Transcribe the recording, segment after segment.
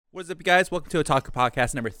What's up, you guys? Welcome to Otaku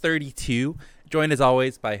Podcast number 32. Joined as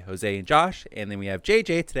always by Jose and Josh. And then we have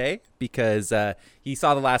JJ today because he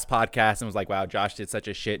saw the last podcast and was like, wow, Josh did such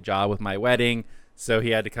a shit job with my wedding. So he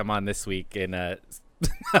had to come on this week. And, and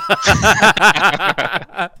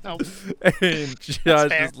Josh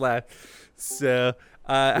just laughed. So,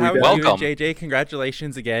 how are you doing, JJ?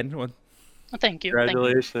 Congratulations again. Well, thank you.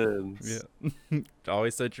 Congratulations. Yeah.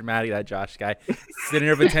 Always so dramatic, that Josh guy.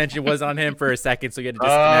 Center of attention was on him for a second, so you had to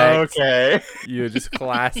disconnect. Okay. You're just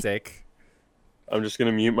classic. I'm just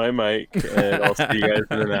going to mute my mic, and I'll see you guys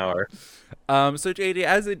in an hour. So, JD,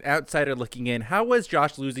 as an outsider looking in, how was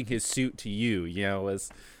Josh losing his suit to you? You know,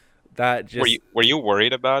 was that just... Were you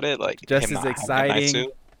worried about it? Like, just as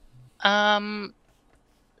exciting?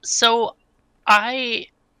 So I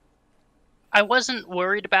wasn't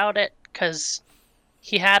worried about it because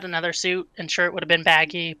he had another suit, and sure, it would have been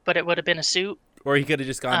baggy, but it would have been a suit. Or he could have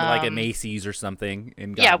just gone to like a Macy's or something.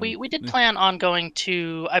 And yeah, we did plan on going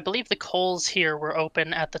to, I believe the Kohl's here were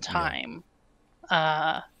open at the time.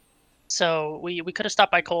 Yeah. So we could have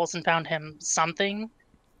stopped by Kohl's and found him something.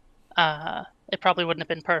 It probably wouldn't have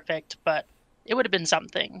been perfect, but it would have been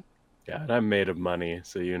something. Yeah, and I'm made of money,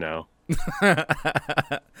 so you know.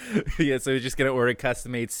 Yeah, so he's just gonna order a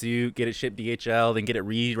custom-made suit, get it shipped DHL, then get it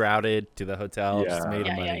rerouted to the hotel. Yeah. Just made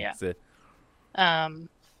of money. Yeah. So...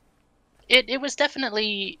 It was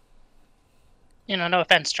definitely, no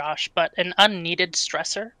offense, Josh, but an unneeded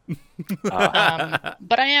stressor.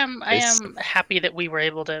 But I am happy that we were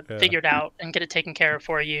able to figure it out and get it taken care of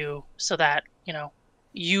for you, so that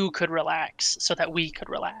you could relax, so that we could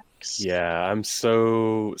relax. Yeah, I'm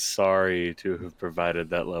so sorry to have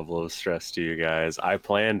provided that level of stress to you guys. I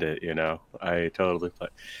planned it, I totally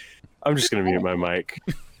planned. I'm just gonna mute my mic.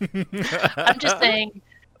 I'm just saying,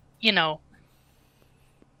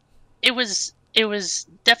 it was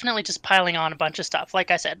definitely just piling on a bunch of stuff.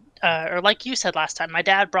 Like I said, or like you said last time, my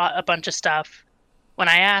dad brought a bunch of stuff. When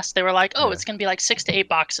I asked, they were like, "Oh, it's gonna be like 6 to 8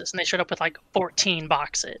 boxes," and they showed up with like 14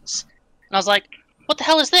 boxes, and I was like, "What the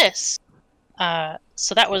hell is this?"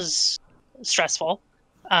 So that was stressful.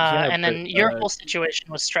 And then your whole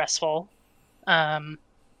situation was stressful. Yeah.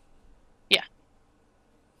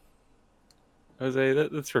 Jose,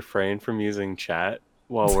 let's refrain from using chat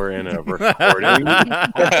while we're in a recording.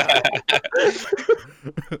 I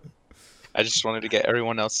just wanted to get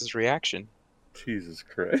everyone else's reaction. Jesus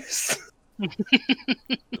Christ.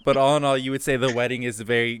 But all in all, you would say the wedding is a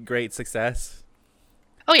very great success?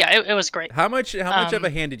 Oh yeah, it was great. How much of a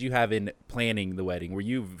hand did you have in planning the wedding? Were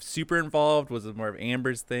you super involved? Was it more of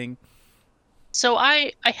Amber's thing? So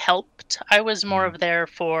I helped. I was more of there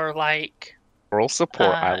for like moral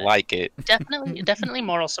support. I like it. Definitely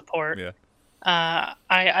moral support. Yeah.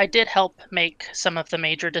 I did help make some of the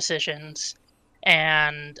major decisions,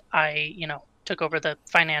 and I took over the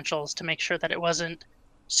financials to make sure that it wasn't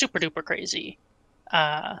super duper crazy.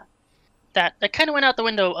 That kind of went out the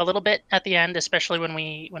window a little bit at the end, especially when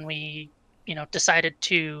we decided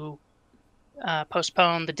to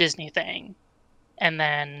postpone the Disney thing, and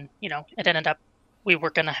then it ended up we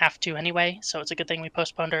were gonna have to anyway, so it's a good thing we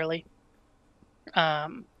postponed early.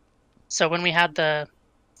 So when we had the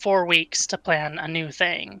 4 weeks to plan a new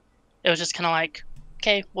thing, it was just kind of like,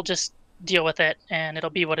 okay, we'll just deal with it, and it'll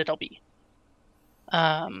be what it'll be.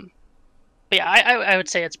 But yeah, I would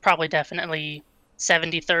say it's probably definitely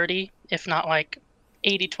 70-30, if not like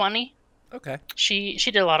 80-20. Okay. She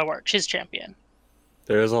did a lot of work. She's champion.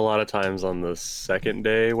 There was a lot of times on the second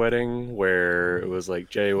day wedding where it was like,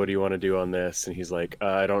 Jay, what do you want to do on this? And he's like,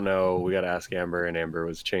 I don't know. We got to ask Amber. And Amber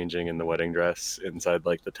was changing in the wedding dress inside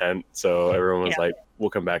like the tent. So everyone was like, we'll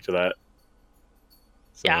come back to that.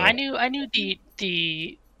 So, yeah, I knew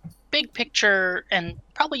the big picture and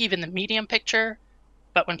probably even the medium picture.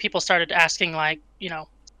 But when people started asking like,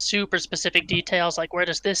 super specific details, like where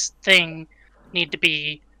does this thing need to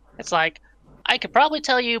be? It's like, I could probably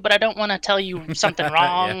tell you, but I don't want to tell you something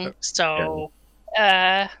wrong. Yeah. So,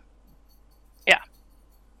 yeah.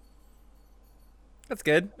 That's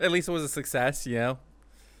good. At least it was a success, Yeah.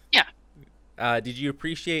 Did you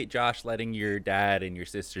appreciate Josh letting your dad and your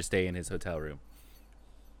sister stay in his hotel room?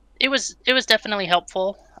 It was definitely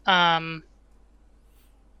helpful. I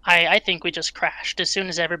think we just crashed as soon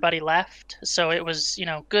as everybody left. So it was,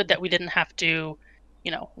 good that we didn't have to,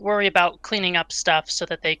 worry about cleaning up stuff so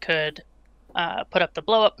that they could put up the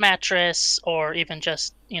blow-up mattress, or even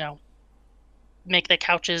just, make the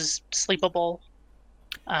couches sleepable.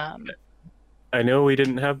 I know we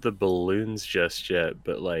didn't have the balloons just yet,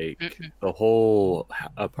 but the whole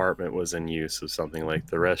apartment was in use of something. Like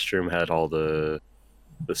the restroom had all the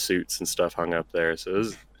suits and stuff hung up there, so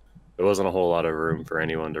there wasn't a whole lot of room for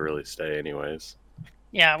anyone to really stay anyways.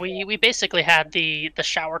 Yeah, we basically had the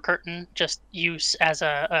shower curtain just use as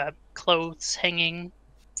a clothes hanging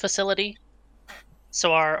facility.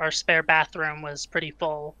 So our spare bathroom was pretty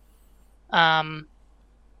full. Um,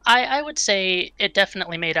 I would say it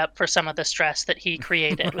definitely made up for some of the stress that he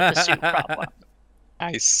created with the suit problem.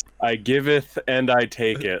 Nice. I giveth and I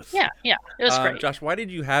taketh. Yeah, it was great. Josh, why did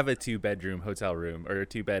you have a 2-bedroom hotel room or a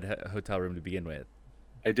 2-bed hotel room to begin with?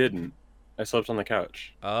 I didn't. I slept on the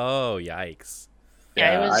couch. Oh, yikes.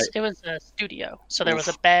 Yeah, Yeah, it was a studio. So there was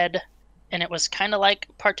a bed, and it was kind of like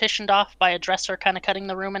partitioned off by a dresser, kind of cutting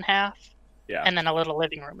the room in half, Yeah. and then a little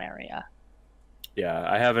living room area. Yeah,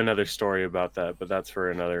 I have another story about that, but that's for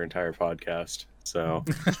another entire podcast. So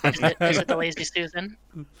Is it the Lazy Susan?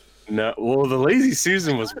 no, well, the Lazy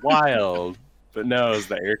Susan was wild, but no, it was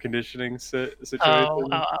the air conditioning situation. Oh.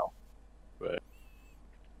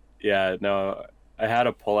 Yeah, no, I had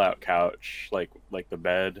a pull-out couch, like the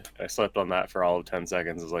bed. I slept on that for all of 10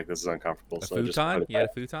 seconds. I was like, this is uncomfortable. A So I just futon? put it You had a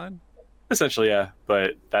back. futon? Essentially, yeah,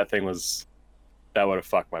 but that would have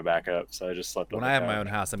fucked my back up. So I just slept on When the I have my couch. own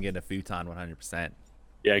house, I'm getting a futon 100%.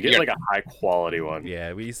 Yeah, get Yeah. like a high quality one.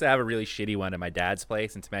 Yeah, we used to have a really shitty one at my dad's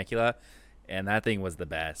place in Temecula, and that thing was the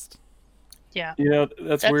best. Yeah. You know,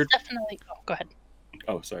 that's weird. Definitely. Oh, go ahead.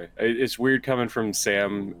 Oh, sorry. It's weird coming from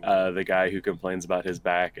Sam, the guy who complains about his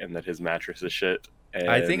back and that his mattress is shit. And,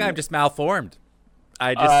 I think I'm just malformed.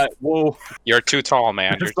 I just whoa, You're too tall,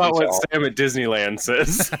 man. You're that's not too what tall. Sam at Disneyland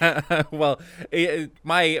says. well,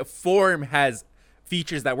 my form has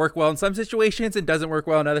features that work well in some situations and doesn't work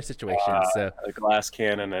well in other situations. So A glass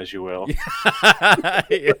cannon, as you will.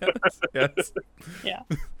 yes.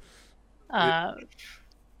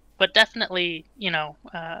 But definitely,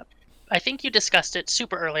 I think you discussed it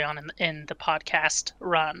super early on in the podcast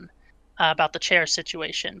run about the chair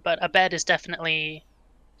situation. But a bed is definitely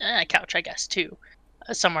a couch, I guess, too,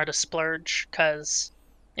 somewhere to splurge. Because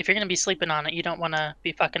if you're going to be sleeping on it, you don't want to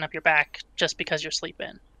be fucking up your back just because you're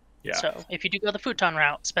sleeping. Yeah. So if you do go the futon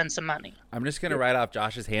route, spend some money. I'm just gonna write off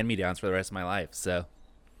Josh's hand-me-downs for the rest of my life. So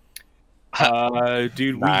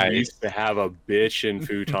Dude, Nice. we used to have a bitchin'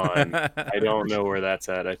 futon. I don't know where that's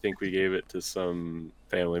at. I think we gave it to some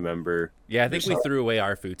family member. Yeah, I think we threw away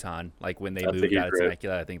our futon. Like when they That's a moved out of secret.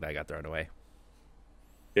 Temecula, I think that got thrown away.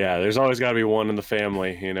 Yeah, there's always got to be one in the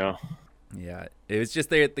family, you know? Yeah, it was just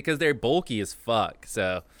because they're bulky as fuck.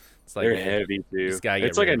 So it's like They're heavy, too. just gotta get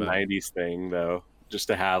It's like a rid of 'em. 90s thing, though, just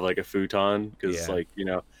to have like a futon. Because, Yeah. like, you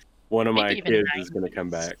know, one of my Maybe even kids is going to come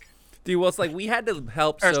 90s. back. Dude, well, it's like we had to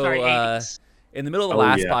help. Or So sorry, 80s. in the middle of the Oh,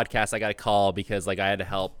 last yeah. podcast, I got a call because like I had to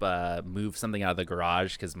help move something out of the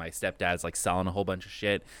garage because my stepdad's like selling a whole bunch of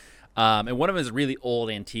shit. And one of them is a really old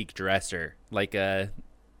antique dresser. Like I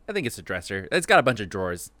think it's a dresser. It's got a bunch of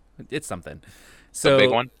drawers. It's something. So The big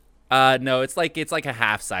one. no, it's like a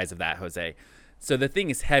half size of that, Jose. So the thing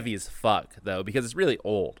is heavy as fuck though because it's really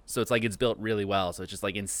old. So it's like it's built really well. So it's just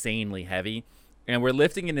like insanely heavy. And we're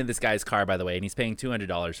lifting it in this guy's car, by the way, and he's paying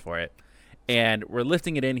 $200 for it. And we're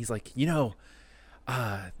lifting it in. He's like,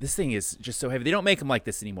 this thing is just so heavy. They don't make them like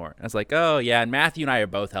this anymore. I was like, oh yeah. And Matthew and I are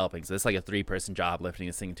both helping, so it's like a 3-person job lifting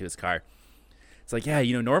this thing into his car. It's like, yeah,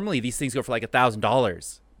 normally these things go for like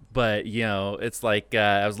 $1,000. But it's like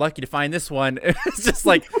I was lucky to find this one. It's just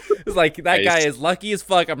like that Nice. guy is lucky as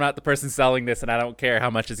fuck. I'm not the person selling this, and I don't care how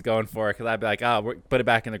much it's going for because I'd be like, put it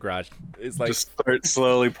back in the garage. It's like Just start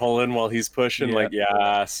slowly pulling while he's pushing. Yeah. Like,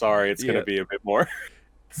 yeah, sorry, it's going Yeah. to be a bit more.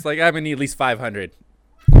 it's like I'm gonna need at least 500,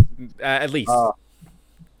 at least.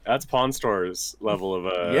 That's Pawn Store's level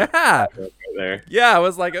of yeah. right there. Yeah, I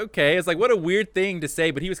was like, okay. It's like, what a weird thing to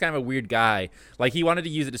say, but he was kind of a weird guy. Like, he wanted to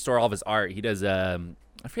use it to store all of his art. He does,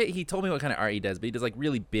 I forget, he told me what kind of art he does, but he does, like,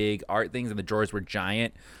 really big art things, and the drawers were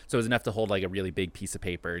giant, so it was enough to hold, like, a really big piece of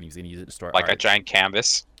paper, and he was going to use it to store Like art. a giant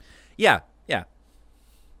canvas. Yeah, That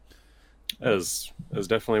was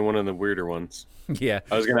definitely one of the weirder ones. yeah.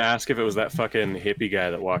 I was going to ask if it was that fucking hippie guy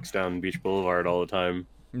that walks down Beach Boulevard all the time.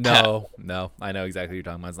 No, I know exactly what you're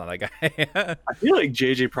talking about. It's not that guy. I feel like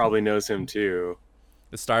JJ probably knows him too.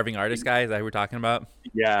 The starving artist guy, is that who we're talking about?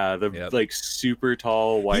 Yeah, the Yep. like super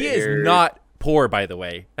tall white He hair. is not poor, by the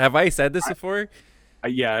way. Have I said this before?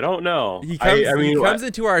 Yeah, I don't know. He comes, I mean, he comes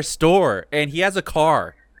into our store, and he has a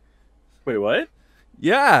car. wait, what?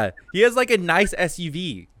 Yeah, he has, like, a nice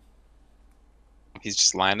SUV. He's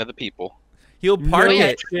just lying to the people. He'll park No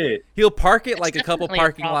it. shit. He'll park it It's like a couple definitely a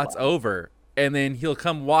parking lots problem. over, and then he'll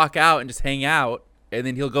come walk out and just hang out, and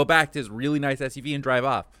then he'll go back to his really nice SUV and drive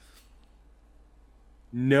off.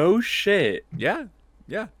 No shit. Yeah.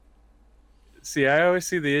 See, I always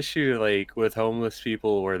see the issue like with homeless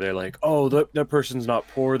people where they're like, "Oh, that person's not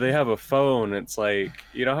poor. They have a phone." It's like,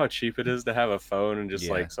 you know how cheap it is to have a phone and just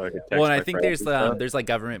Yeah. like so I can text Well, and I my think friends and stuff. there's like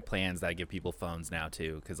government plans that give people phones now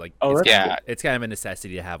too, because like Oh, it's that's kind Yeah. of, it's kind of a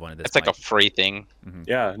necessity to have one at this It's like point. a free thing.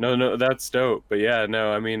 Yeah, no, that's dope. But yeah,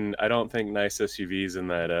 no, I mean, I don't think nice SUVs in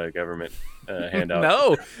that government handout.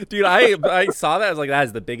 No, dude, I saw that. I was like, that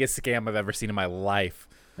is the biggest scam I've ever seen in my life.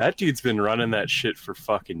 That dude's been running that shit for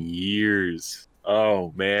fucking years.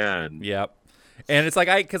 Oh man. Yep. And it's like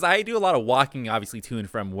because I do a lot of walking, obviously, to and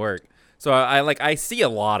from work. So I see a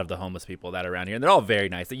lot of the homeless people that are around here, and they're all very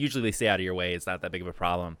nice. They stay out of your way. It's not that big of a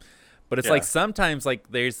problem. But it's like Yeah. sometimes like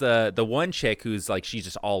there's the one chick who's like she's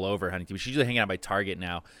just all over Huntington. She's usually hanging out by Target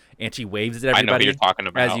now, and she waves at I know who everybody you're talking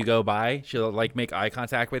about. as you go by. She'll like make eye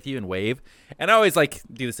contact with you and wave. And I always like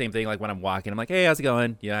do the same thing. Like when I'm walking, I'm like, "Hey, how's it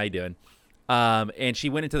going? Yeah, how you doing?" And she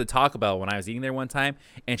went into the Taco Bell when I was eating there one time,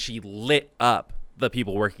 and she lit up the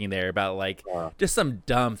people working there about like Wow. just some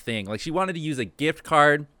dumb thing. Like she wanted to use a gift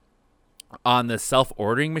card on the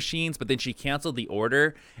self-ordering machines, but then she canceled the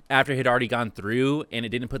order after it had already gone through, and it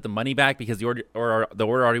didn't put the money back because the order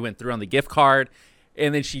already went through on the gift card.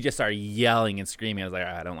 And then she just started yelling and screaming. I was like,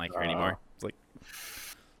 I don't like her anymore. It's like,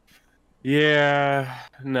 Yeah,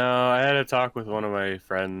 no, I had a talk with one of my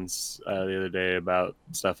friends the other day about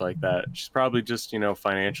stuff like that. She's probably just,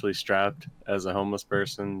 financially strapped as a homeless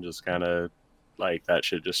person, just kind of like that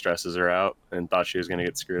shit just stresses her out and thought she was going to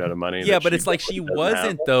get screwed out of money. yeah, that but it's like she doesn't wasn't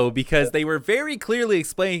have. though, because they were very clearly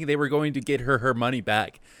explaining they were going to get her money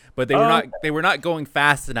back, but they Oh. were not going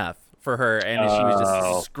fast enough for her, and she was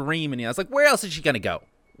Oh. just screaming. I was like, where else is she gonna go?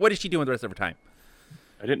 What is she doing the rest of her time?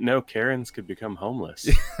 I didn't know Karens could become homeless.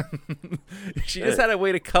 She just had to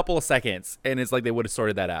wait a couple of seconds, and it's like they would have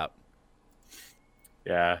sorted that out.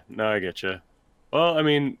 Yeah, no, I get you. Well, I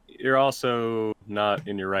mean, you're also not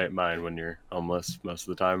in your right mind when you're homeless most of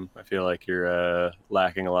the time. I feel like you're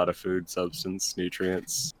lacking a lot of food, substance,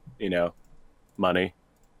 nutrients, money.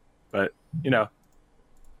 But,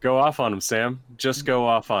 go off on them, Sam. Just go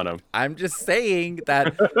off on them. I'm just saying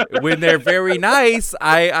that when they're very nice,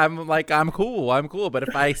 I'm like, I'm cool. But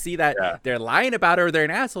if I see that Yeah. they're lying about it or they're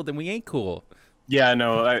an asshole, then we ain't cool. Yeah,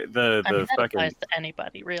 no, I mean, the that fucking. applies to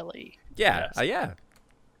anybody, really. Yeah, Yes. yeah.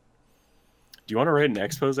 Do you want to write an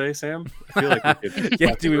expose, Sam? I feel like we could.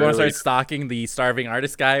 Yeah, do we want to really- start stalking the starving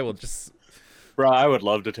artist guy? We'll just Bro, I would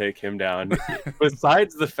love to take him down.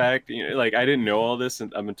 Besides the fact, like I didn't know all this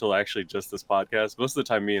until actually just this podcast. Most of the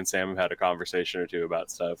time, me and Sam have had a conversation or two about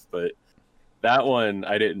stuff, but that one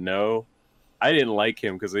I didn't know. I didn't like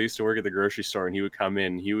him because I used to work at the grocery store, and he would come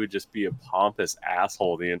in, he would just be a pompous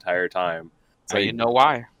asshole the entire time. So you know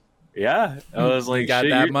why? Yeah, I was like, you got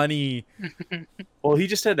shit, that you're- money. Well, he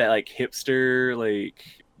just had that like hipster, like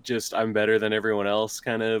just I'm better than everyone else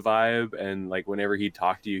kind of vibe. And like whenever he'd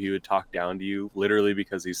talk to you, he would talk down to you, literally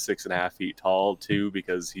because he's 6.5 feet tall, too,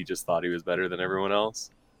 because he just thought he was better than everyone else.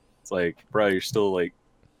 It's like, bro, you're still like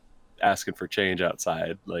asking for change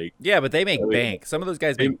outside. Like, Yeah, but they make Really? bank. Some of those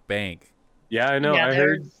guys make bank. yeah, I know. Yeah, I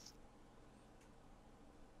heard.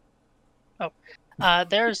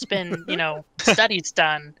 There's been, studies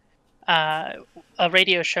done. A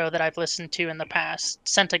radio show that I've listened to in the past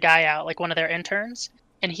sent a guy out, like one of their interns,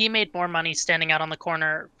 and he made more money standing out on the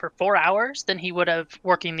corner for 4 hours than he would have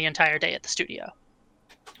working the entire day at the studio.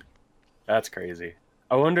 That's crazy.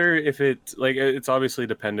 I wonder if it's obviously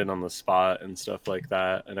dependent on the spot and stuff like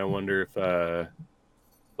that. And I wonder if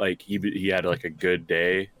like he had like a good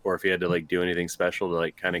day, or if he had to like do anything special to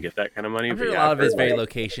like kind of get that kind of money. I'm But sure a yeah, lot I've of it's heard, very like,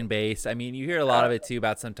 location based. I mean, you hear a lot of it too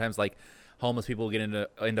about sometimes like homeless people get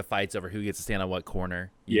into fights over who gets to stand on what corner.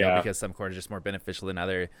 You know, Yeah. because some corners are just more beneficial than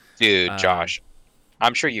other. Dude, Josh,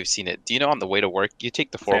 I'm sure you've seen it. Do you know on the way to work, you take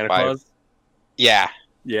the Santa 405? Claus? Yeah.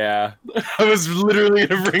 Yeah, I was literally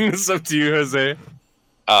gonna bring this up to you, Jose.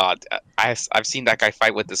 I've seen that guy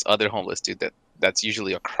fight with this other homeless dude that's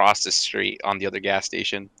usually across the street on the other gas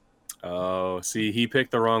station. Oh, see, he picked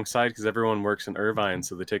the wrong side because everyone works in Irvine,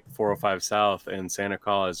 so they take the 405 South, and Santa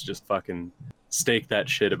Claus just fucking staked that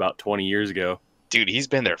shit about 20 years ago. Dude, he's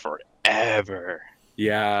been there forever.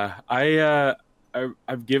 Yeah,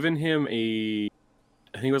 I've given him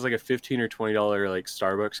I think it was like a $15 or $20 like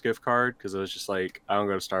Starbucks gift card because I was just like, I don't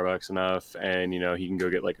go to Starbucks enough, and he can go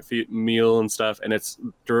get like a meal and stuff, and it's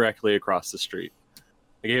directly across the street.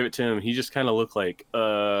 I gave it to him. He just kind of looked like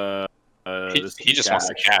He just wants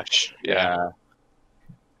the cash. Yeah.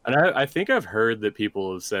 And I think I've heard that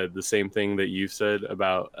people have said the same thing that you've said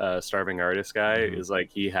about Starving Artist guy. Mhm. Is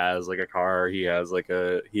like he has like a car, he has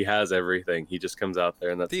everything. He just comes out there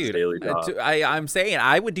and that's his daily job. I'm saying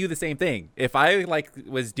I would do the same thing if I like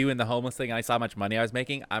was doing the homeless thing and I saw how much money I was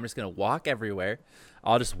making. I'm just gonna walk everywhere.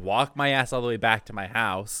 I'll just walk my ass all the way back to my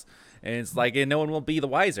house, and it's like, and no one will be the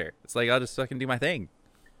wiser. It's like I'll just fucking do my thing.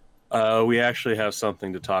 We actually have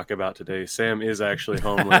something to talk about today. Sam is actually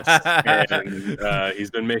homeless, and he's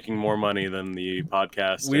been making more money than the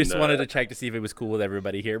podcast. We just wanted to check to see if it was cool with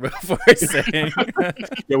everybody here before saying.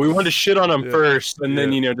 Yeah, we wanted to shit on him Yeah. first, and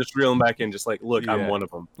then Yeah. just reel him back in. Just like, look, Yeah. I'm one of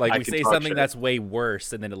them. Like I we can say talk something shit. that's way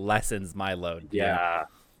worse, and then it lessens my load. Yeah.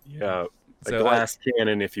 A So, glass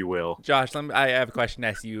cannon, if you will. Josh, I have a question to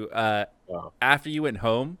ask you. Oh. After you went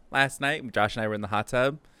home last night, Josh and I were in the hot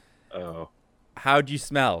tub. Oh. How'd you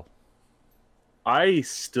smell? I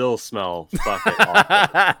still smell fucking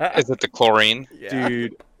awful. Is it the chlorine? Yeah.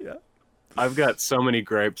 Dude. Yeah. I've got so many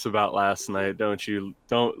gripes about last night. Don't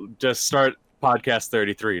just start podcast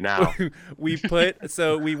 33 now.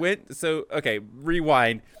 Okay,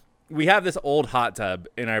 rewind. We have this old hot tub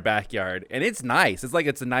in our backyard, and it's nice. It's like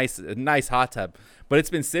it's a nice hot tub, but it's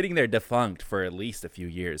been sitting there defunct for at least a few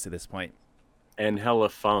years at this point. And hella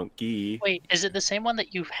funky. Wait, is it the same one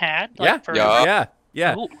that you've had? Yeah. For... Yeah.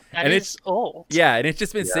 Yeah. Ooh, that And is old. Yeah, and it's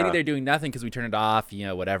just been Yeah. sitting there doing nothing because we turned it off,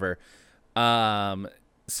 whatever.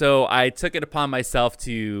 So I took it upon myself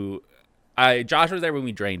to. Josh was there when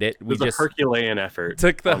we drained it. It We was just a Herculean effort.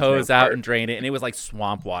 took the on hose Sam's out part. and drained it, and it was like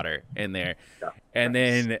swamp water in there. Yeah, And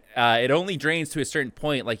then it only drains to a certain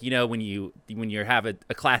point, like when you have a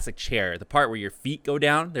classic chair, the part where your feet go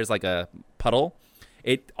down, there's like a puddle.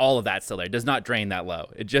 All of that's still there. It does not drain that low.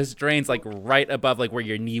 It just drains like right above like where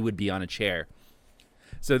your knee would be on a chair.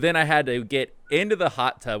 So then I had to get into the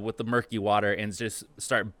hot tub with the murky water and just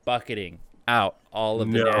start bucketing out all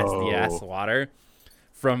of the nasty ass water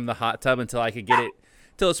from the hot tub until I could get it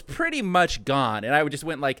till it's pretty much gone. And I would just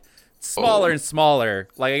went like smaller and smaller.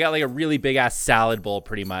 Like I got like a really big ass salad bowl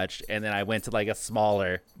pretty much, and then I went to like a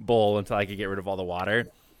smaller bowl until I could get rid of all the water.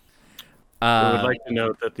 I would like to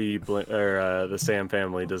note that the Sam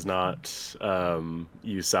family does not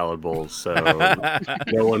use salad bowls, so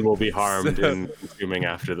no one will be harmed in consuming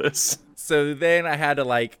after this. So then I had to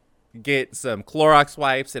like get some Clorox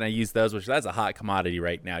wipes, and I used those, which that's a hot commodity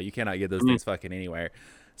right now. You cannot get those things fucking anywhere.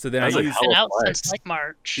 So then That's I like used hell- Been out flex. since like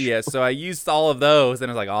March. yeah, so I used all of those, and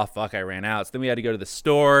I was like, oh fuck, I ran out. So then we had to go to the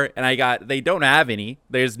store, and they don't have any.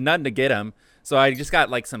 There's none to get them. So I just got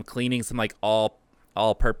like some cleaning, some like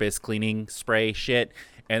all-purpose cleaning spray shit,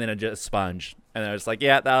 and then just a sponge. And I was like,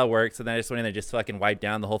 yeah, that'll work. So then I just went in there, just fucking wiped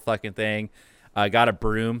down the whole fucking thing. Got a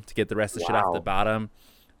broom to get the rest of the shit off Wow. the bottom,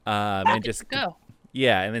 and Good just to go.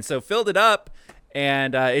 yeah, and then so filled it up,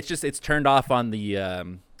 and it's turned off on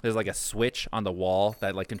the there's like a switch on the wall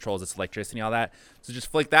that like controls its electricity and all that. So just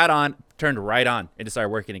flick that on, turned right on, and just started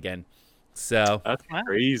working again. So That's Wow.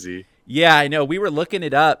 crazy. yeah, I know we were looking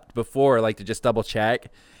it up before, like to just double check.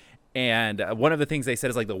 And one of the things they said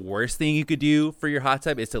is like the worst thing you could do for your hot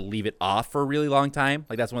tub is to leave it off for a really long time.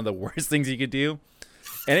 Like that's one of the worst things you could do.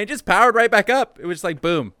 And it just powered right back up. It was just like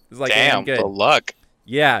boom. It was like hey, I'm Damn, good. the luck.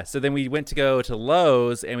 Yeah, so then we went to go to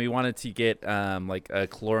Lowe's, and we wanted to get like a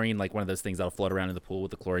chlorine, like one of those things that'll float around in the pool with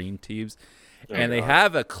the chlorine tubes. Oh, And they God.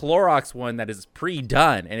 have a Clorox one that is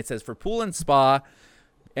pre-done, and it says for pool and spa,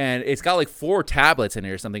 and it's got like 4 tablets in it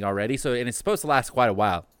or something already. So and it's supposed to last quite a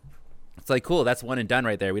while. It's like cool, that's one and done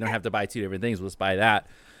right there. We don't have to buy 2 different things. We'll just buy that.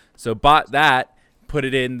 So bought that, put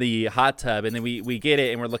it in the hot tub, and then we get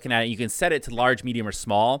it, and we're looking at it. You can set it to large, medium, or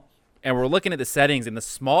small, and we're looking at the settings, and the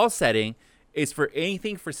small setting is for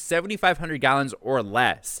anything for 7,500 gallons or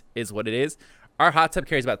less is what it is. Our hot tub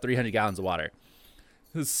carries about 300 gallons of water.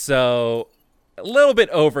 So a little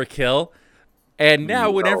bit overkill. And now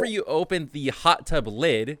whenever you open the hot tub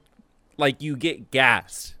lid, like you get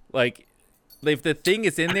gassed. Like if the thing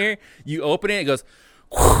is in there, you open it goes,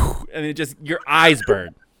 and it just, your eyes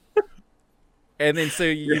burn. And then so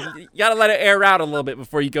you gotta let it air out a little bit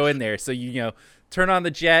before you go in there. So you turn on the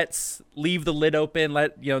jets, leave the lid open,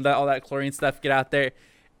 let all that chlorine stuff get out there,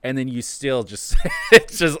 and then you still just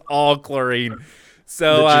it's just all chlorine.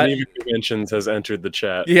 So The Geneva Conventions has entered the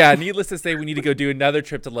chat. yeah, needless to say, we need to go do another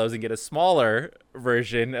trip to Lowe's and get a smaller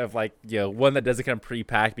version of one that doesn't come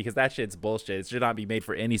pre-packed, because that shit's bullshit. It should not be made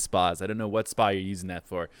for any spas. I don't know what spa you're using that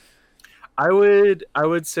for. I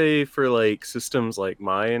would say for like systems like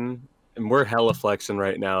mine, and we're hella flexing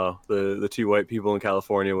right now. The 2 white people in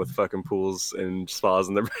California with fucking pools and spas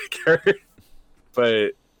in their backyard.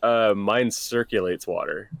 But mine circulates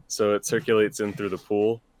water, so it circulates in through the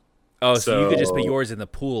pool. Oh, so you could just put So- yours in the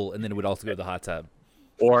pool, and then it would also go to the hot tub.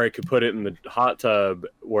 or I could put it in the hot tub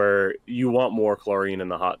where you want more chlorine in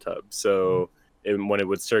the hot tub. So when it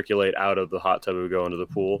would circulate out of the hot tub, it would go into the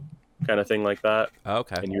pool, kind of thing like that.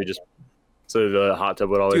 Okay. And you would just, so the hot tub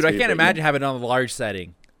would always. Dude, I be can't big. imagine having it on a large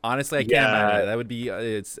setting. Honestly, I can't Yeah. imagine that. That would be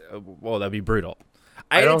that'd be brutal.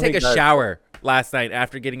 I I didn't don't take a think that- shower last night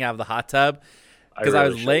after getting out of the hot tub because I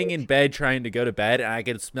really was laying should've. in bed trying to go to bed and I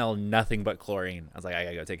could smell nothing but chlorine. I was like, I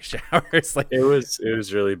gotta go take a shower. It's like, It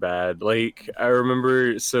was really bad. Like I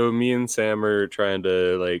remember, so me and Sam are trying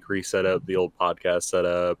to like reset up the old podcast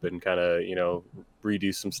setup and kind of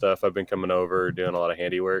redo some stuff. I've been coming over doing a lot of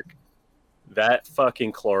handiwork. That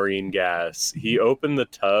fucking chlorine gas. He opened the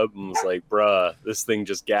tub and was like, "Bruh, this thing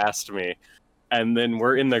just gassed me." And then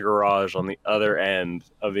we're in the garage on the other end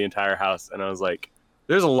of the entire house, and I was like,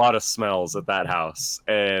 there's a lot of smells at that house,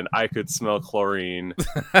 and I could smell chlorine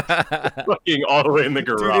fucking all the way in the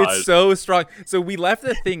dude, garage. it's so strong. So we left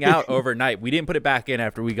the thing out overnight. We didn't put it back in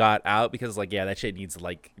after we got out because like, yeah, that shit needs to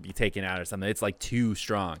like be taken out or something. It's like too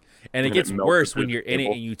strong. And it And it gets melted worse through when the you're in it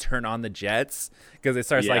table. and you turn on the jets because it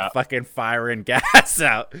starts Yeah. like fucking firing gas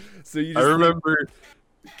out. So you I just remember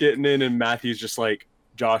getting in, and Matthew's just like,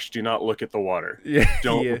 "Josh, do not look at the water. yeah,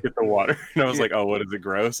 Don't yeah. look at the water." And I was Yeah. like, "Oh, what is it,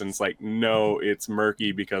 gross?" And it's like, "No, it's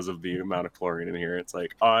murky because of the amount of chlorine in here." It's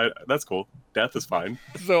like, that's cool. Death is fine.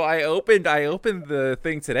 So I opened the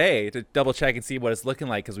thing today to double check and see what it's looking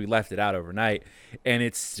like because we left it out overnight, and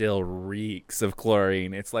it still reeks of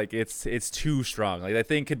chlorine. It's like it's too strong. Like that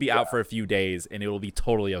thing could be out for a few days and it will be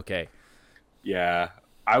totally okay. Yeah,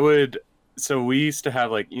 I would. So we used to have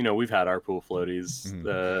like, we've had our pool floaties, Mhm.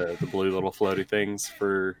 the blue little floaty things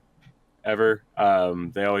for ever.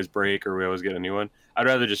 They always break, or we always get a new one. I'd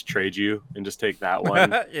rather just trade you and just take that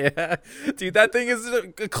one. Yeah, dude, that thing is a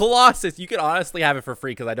colossus. You could honestly have it for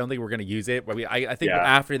free because I don't think we're gonna use it. But I think Yeah.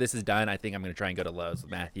 after this is done, I think I'm gonna try and go to Lowe's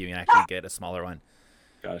with Matthew and actually get a smaller one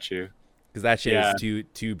Got you. because that shit Yeah. is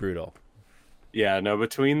too brutal. Yeah, no,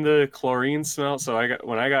 between the chlorine smell, so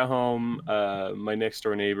when I got home, my next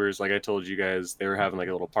door neighbors, like I told you guys, they were having like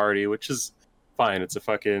a little party, which is fine. It's a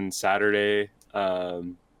fucking Saturday.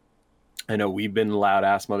 I know we've been loud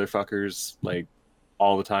ass motherfuckers like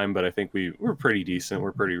all the time, but I think we're pretty decent.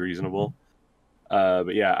 We're pretty reasonable.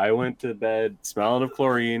 But yeah, I went to bed smelling of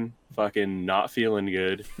chlorine, fucking not feeling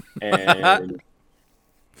good, and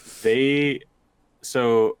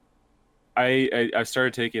so I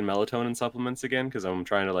started taking melatonin supplements again because I'm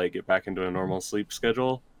trying to like get back into a normal sleep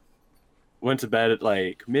schedule. Went to bed at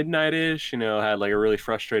like midnight-ish, had like a really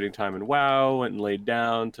frustrating time in WoW, went and laid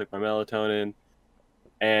down, took my melatonin,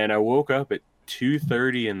 and I woke up at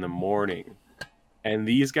 2:30 in the morning, and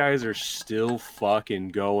these guys are still fucking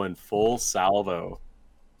going full salvo.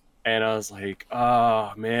 And I was like,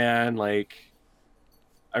 oh man, like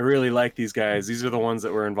I really like these guys. These are the ones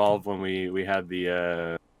that were involved when we had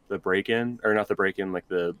the break-in, or not the break-in, like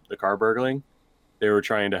the car burgling. They were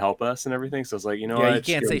trying to help us and everything. So I was like, Yeah, what? you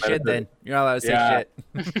can't just say give them shit then. benefit. You're not allowed to say Yeah.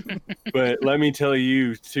 shit. But let me tell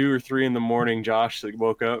you, 2 or 3 in the morning, Josh that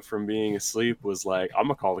woke up from being asleep was like, I'm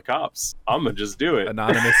gonna call the cops. I'm gonna just do it.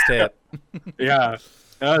 Anonymous tip. Yeah.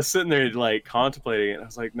 And I was sitting there like contemplating it. I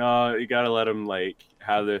was like, no, you gotta let them like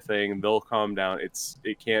have their thing. They'll calm down.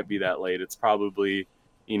 It can't be that late. It's probably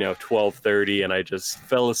 12:30, and I just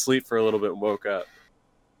fell asleep for a little bit and woke up.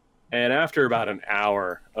 And after about an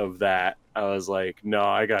hour of that, I was like, no,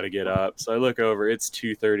 I got to get up. So I look over, it's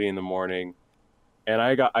 2:30 in the morning. And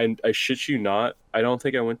I shit you not, I don't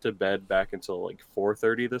think I went to bed back until like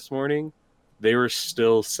 4:30 this morning. They were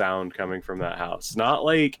still sound coming from that house. Not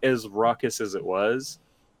like as ruckus as it was,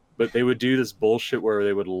 but they would do this bullshit where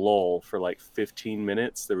they would lull for like 15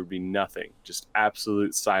 minutes. There would be nothing, just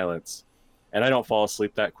absolute silence. And I don't fall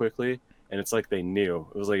asleep that quickly. And it's like they knew.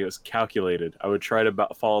 It was like it was calculated. I would try to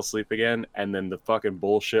fall asleep again, and then the fucking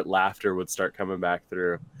bullshit laughter would start coming back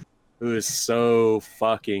through. It was so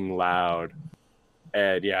fucking loud.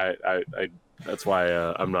 And yeah, I that's why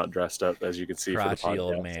I'm not dressed up, as you can see, for the Crotchety podcast.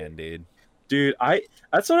 old man, dude. Dude,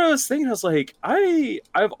 that's what I was thinking. I was like,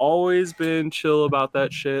 I've always been chill about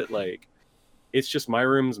that shit. Like, it's just my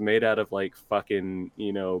room's made out of like fucking,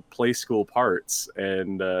 play school parts.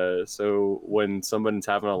 And so when someone's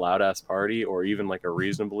having a loud ass party, or even like a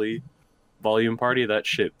reasonably volume party, that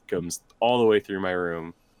shit comes all the way through my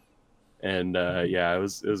room. And yeah, it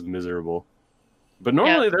was miserable. But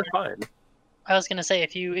normally they're fine. I was gonna say,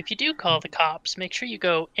 if you do call the cops, make sure you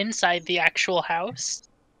go inside the actual house,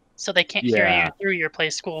 so they can't hear Yeah. you through your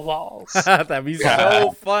play school walls. That'd be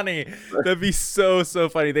so funny. That'd be so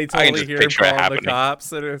funny. They I can totally just hear him picture it calling the happening.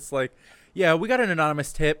 cops, and it's like, yeah, we got an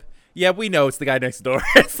anonymous tip. Yeah, we know it's the guy next door.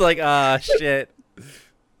 It's like, shit.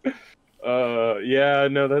 Yeah,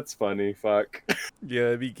 no, that's funny. Fuck. Yeah,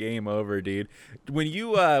 it'd be game over, dude. When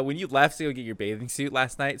you left to go get your bathing suit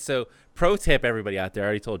last night, so pro tip everybody out there, I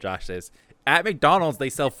already told Josh this. At McDonald's they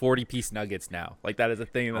sell 40-piece nuggets now. Like that is a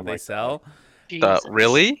thing that my they sell. Jesus.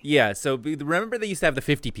 Really? Yeah, so remember they used to have the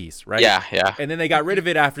 50-piece, right? Yeah, yeah. And then they got rid of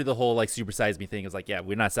it after the whole like Super Size Me thing. It was like, yeah,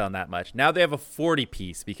 we're not selling that much. Now they have a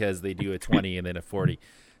 40-piece because they do a 20 and then a 40.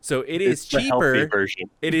 So it is It's the healthy cheaper. version.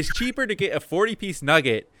 It is cheaper to get a 40-piece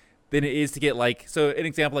nugget than it is to get like, so an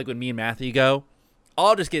example, like when me and Matthew go,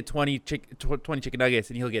 I'll just get 20 chicken nuggets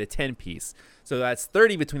and he'll get a 10-piece. So that's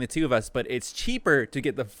 30 between the two of us, but it's cheaper to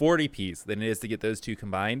get the 40-piece than it is to get those two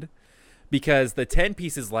combined, because the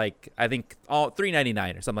 10-piece is like, I think all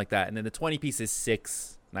 $3.99 or something like that, and then the 20-piece is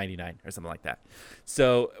 $6.99 or something like that.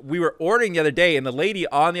 So we were ordering the other day and the lady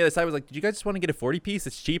on the other side was like, did you guys just want to get a 40-piece?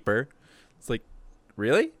 It's cheaper. It's like,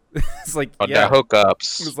 really? It's like, Oh, yeah. the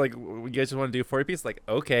hookups. It's like, you guys just want to do a 40-piece? Like,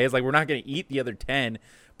 okay. It's like, we're not going to eat the other 10,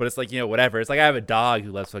 but it's like, whatever. It's like, I have a dog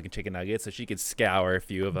who loves fucking chicken nuggets, so she could scour a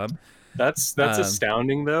few of them. That's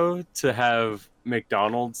astounding though, to have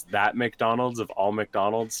McDonald's of all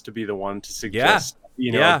McDonald's to be the one to suggest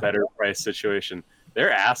Yeah. a better price situation.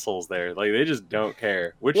 They're assholes there. Like they just don't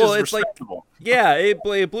care, which Well, is it's like- respectable. Yeah, it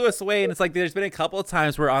blew us away. And it's like, there's been a couple of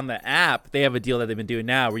times where on the app, they have a deal that they've been doing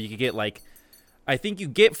now where you could get like, I think you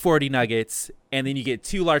get 40 nuggets and then you get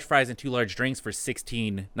 2 large fries and 2 large drinks for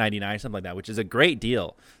 $16.99 or something like that, which is a great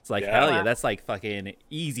deal. It's like, Yeah. hell yeah, that's like fucking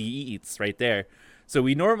easy eats right there. So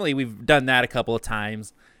we've done that a couple of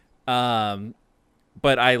times.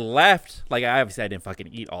 But I left, like, I didn't fucking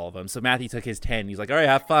eat all of them. So Matthew took his 10. He's like, all right,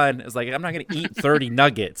 have fun. It's like, I'm not going to eat 30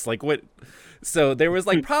 nuggets. Like, what? So there was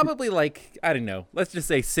like probably like, I don't know, let's just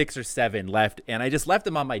say 6 or 7 left. And I just left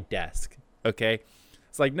them on my desk. Okay.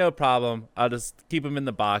 It's like, no problem. I'll just keep them in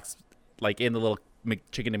the box, like in the little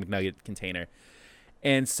chicken and McNugget container.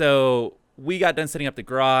 And so we got done setting up the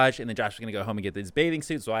garage, and then Josh was going to go home and get his bathing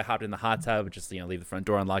suit. So I hopped in the hot tub, just, leave the front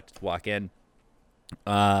door unlocked to walk in.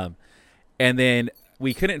 And then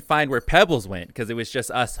we couldn't find where Pebbles went because it was just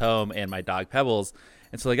us home and my dog Pebbles.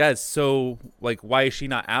 And so, like, guys, so, like, why is she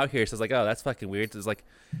not out here? So I was like, oh, that's fucking weird. So it's like,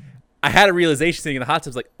 I had a realization sitting in the hot tub. I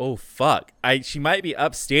was like, oh, fuck. She might be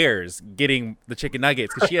upstairs getting the chicken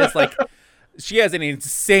nuggets because she has, like, she has an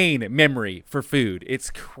insane memory for food. It's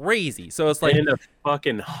crazy. So it's like, And a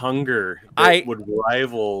fucking hunger that would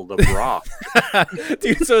rival the broth.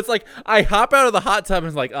 dude, so it's like I hop out of the hot tub and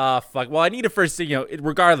it's like, oh, fuck. Well, I need to first,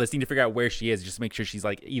 regardless, need to figure out where she is, just make sure she's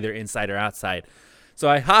like either inside or outside. So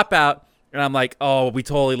I hop out and I'm like, oh, we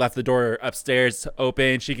totally left the door upstairs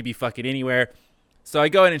open. She could be fucking anywhere. So I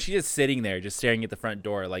go in and she's just sitting there, just staring at the front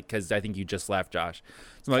door, like, because I think you just left, Josh.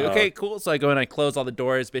 So I'm like, okay, cool. So I go in, I close all the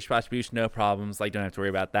doors, bish, bash, boosh, no problems. Like, don't have to worry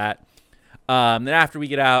about that. Then after we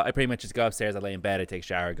get out, I pretty much just go upstairs. I lay in bed, I take a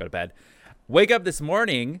shower, go to bed. Wake up this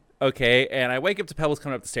morning, okay, and I wake up to Pebbles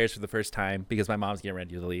coming up the stairs for the first time because my mom's getting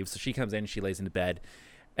ready to leave. So she comes in, she lays into bed.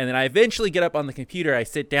 And then I eventually get up on the computer, I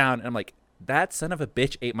sit down, and I'm like, that son of a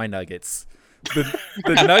bitch ate my nuggets.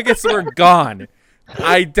 The nuggets were gone.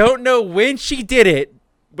 I don't know when she did it,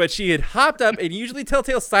 but she had hopped up, and usually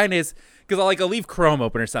telltale sign is, because I'll leave Chrome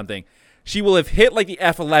open or something, she will have hit like the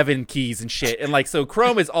F11 keys and shit, and like, so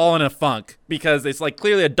Chrome is all in a funk because it's like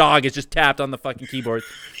clearly a dog is just tapped on the fucking keyboard,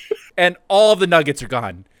 and all of the nuggets are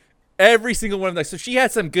gone. Every single one of them. So she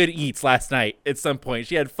had some good eats last night at some point.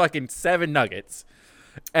 She had fucking 7 nuggets,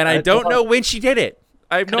 and I don't know when she did it.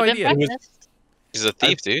 I have no Could've been idea. breakfast. He's a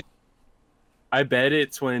thief, dude. I bet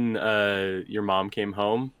it's when your mom came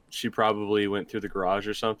home. She probably went through the garage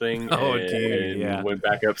or something and went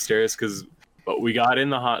back upstairs but we got in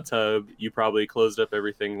the hot tub. You probably closed up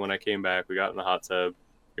everything when I came back. We got in the hot tub.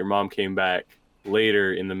 Your mom came back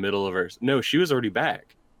later in the middle of her. No, she was already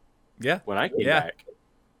back. Yeah. When I came back.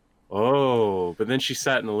 Oh, but then she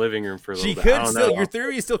sat in the living room for a little She bit. could still, your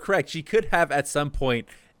theory is still correct. She could have at some point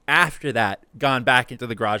after that gone back into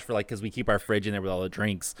the garage for because we keep our fridge in there with all the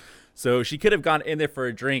drinks. So she could have gone in there for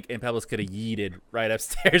a drink, and Pebbles could have yeeted right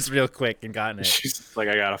upstairs real quick and gotten it. She's like,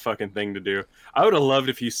 I got a fucking thing to do. I would have loved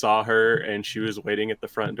if you saw her and she was waiting at the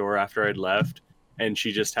front door after I'd left, and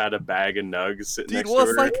she just had a bag of nugs sitting next to her.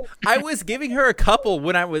 It's like I was giving her a couple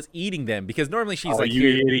when I was eating them because normally she's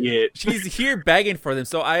you idiot. She's here begging for them.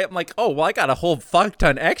 So I'm like, oh, well, I got a whole fuck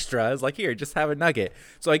ton extra. I was like, here, just have a nugget.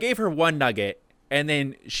 So I gave her 1 nugget, and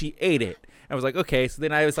then she ate it. I was like, okay. So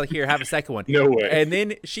then I was like, here, have a second one. No way. And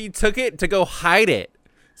then she took it to go hide it.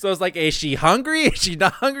 So I was like, is she hungry? Is she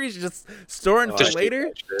not hungry? She's just storing for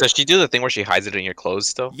later? Does she do the thing where she hides it in your clothes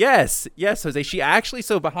still? Yes, Jose. She actually,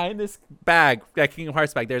 so behind this bag, that Kingdom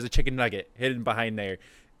Hearts bag, there's a chicken nugget hidden behind there,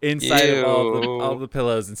 inside of all the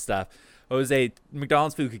pillows and stuff. Jose,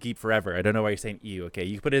 McDonald's food could keep forever. I don't know why you're saying ew. Okay,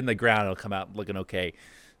 you put it in the ground, it'll come out looking okay.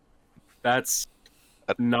 That's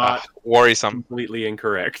not worrisome. completely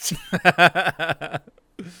incorrect. But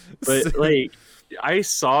But like, I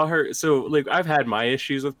saw her. So like, I've had my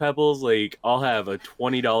issues with Pebbles. Like, I'll have a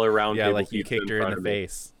 $20 round yeah, table like you pizza kicked her front in of the me.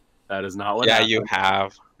 face. That is not what. Yeah, happened. you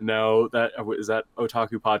have. No, that is that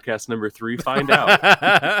Otaku podcast number 3. Find out.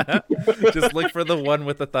 Just look for the one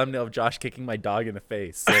with the thumbnail of Josh kicking my dog in the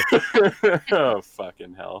face. So, Oh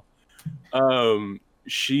fucking hell.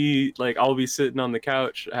 She like, I'll be sitting on the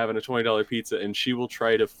couch having a $20 pizza, and she will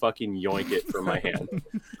try to fucking yoink it from my hand.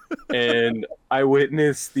 And I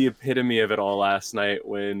witnessed the epitome of it all last night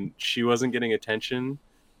when she wasn't getting attention,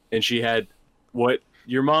 and she had what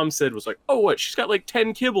your mom said was like, oh, what? She's got like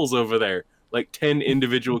 10 kibbles over there. Like 10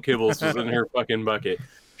 individual kibbles was in her fucking bucket.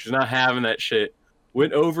 She's not having that shit.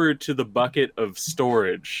 Went over to the bucket of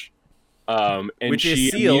storage, and which she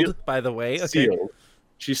is sealed, by the way. Okay. sealed.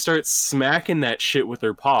 She starts smacking that shit with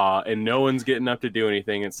her paw, and no one's getting up to do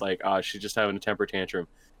anything. It's like, she's just having a temper tantrum.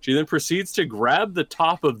 She then proceeds to grab the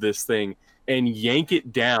top of this thing and yank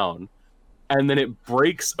it down, and then it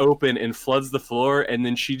breaks open and floods the floor, and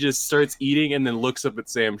then she just starts eating and then looks up at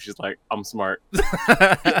Sam. She's like, I'm smart.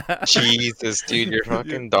 Jesus, dude, you're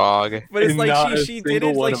fucking dog. But it's And like not a she did single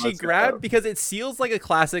it one like of she us got grabbed up. because it seals like a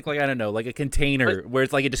classic, like I don't know, like a container where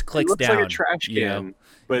it's like it just It clicks looks down. like a trash you know? can,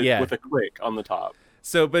 but Yeah. with a click on the top.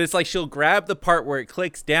 So, but it's like she'll grab the part where it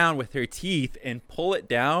clicks down with her teeth and pull it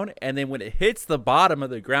down, and then when it hits the bottom of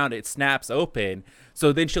the ground, it snaps open.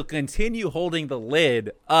 So then she'll continue holding the lid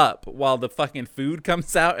up while the fucking food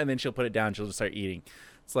comes out, and then she'll put it down. She'll just start eating.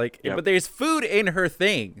 It's like, Yep. but there's food in her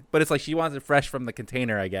thing, but it's like she wants it fresh from the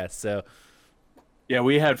container, I guess. So, Yeah,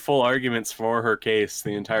 we had full arguments for her case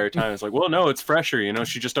the entire time. It's like, well, no, it's fresher.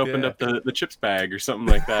 She just opened Yeah. up the chips bag or something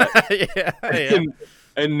like that. yeah.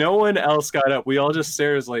 And no one else got up. We all just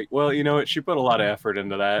stared like, well, you know what? She put a lot of effort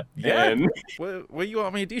into that. Yeah. And What do you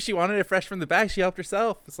want me to do? She wanted it fresh from the bag. She helped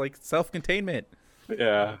herself. It's like self-containment.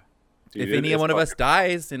 yeah. Dude, If any it's one of us fucking-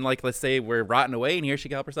 dies and like let's say we're rotting away in here, she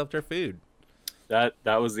can help herself to her food. that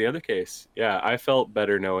was the other case. Yeah, I felt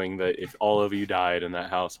better knowing that if all of you died in that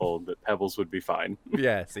household, that Pebbles would be fine.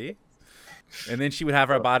 Yeah, see? And then she would have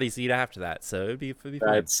our bodies eat after that. So it'd be fine.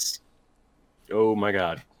 That's, oh my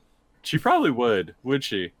god. She probably would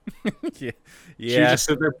she? yeah. She'd Yeah. just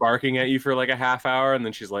sit there barking at you for like a half hour, and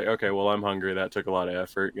then she's like, okay, well, I'm hungry. That took a lot of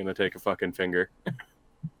effort. Gonna take a fucking finger.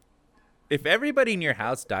 If everybody in your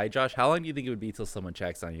house died, Josh, how long do you think it would be till someone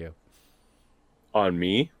checks on you? On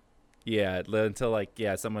me? Yeah, until like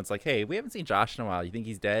someone's like, "Hey, we haven't seen Josh in a while. You think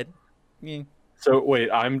he's dead?" Yeah. So wait,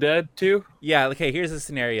 I'm dead too? Yeah, okay, here's a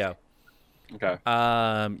scenario. Okay.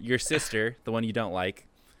 Your sister, the one you don't like,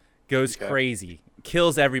 goes Okay. crazy,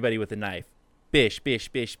 kills everybody with a knife. Bish, bish,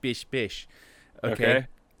 bish, bish, bish. Okay. Okay.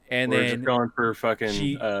 And We're then just going for fucking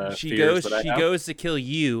she fears goes that I have? goes to kill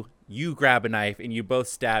you. You grab a knife and you both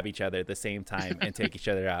stab each other at the same time and take each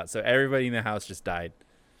other out. So everybody in the house just died.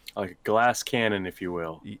 like a glass cannon, if you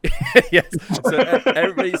will. Yes. So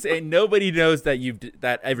everybody's saying nobody knows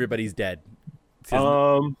that everybody's dead.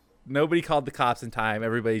 'Cause nobody called the cops in time.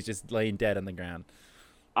 Everybody's just laying dead on the ground.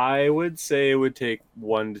 I would say it would take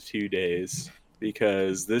 1 to 2 days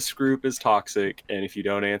because this group is toxic, and if you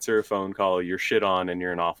don't answer a phone call, you're shit on and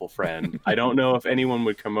you're an awful friend. I don't know if anyone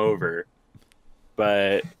would come over,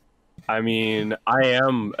 but I mean, I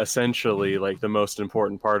am essentially like the most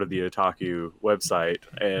important part of the Otaku website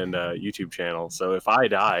and YouTube channel. So if I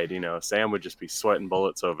died, Sam would just be sweating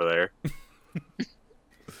bullets over there.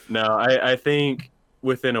 No, I think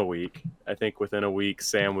within a week.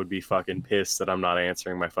 Sam would be fucking pissed that I'm not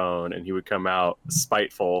answering my phone, and he would come out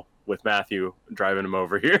spiteful with Matthew driving him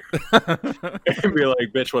over here and be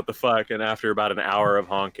like, bitch, what the fuck? And after about an hour of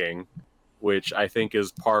honking, which I think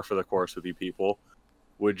is par for the course with you people,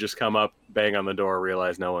 would just come up, bang on the door,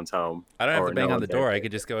 realize no one's home. I don't have Or to bang no on the one's door. I answering.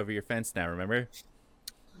 could just go over your fence now, remember?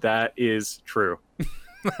 That is true.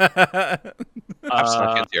 I've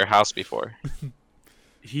snuck Uh, into your house before.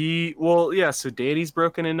 So Danny's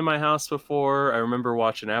broken into my house before. I remember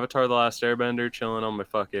watching Avatar: The Last Airbender, chilling on my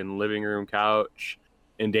fucking living room couch,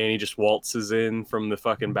 and Danny just waltzes in from the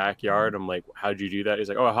fucking backyard. I'm like, how'd you do that? He's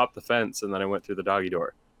like, oh, I hopped the fence, and then I went through the doggy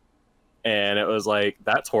door. And it was like,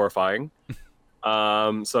 that's horrifying.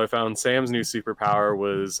 So I found Sam's new superpower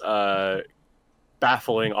was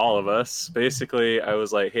baffling all of us. Basically, I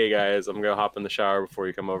was like, hey guys, I'm gonna hop in the shower before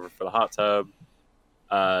you come over for the hot tub.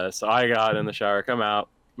 So I got in the shower, come out.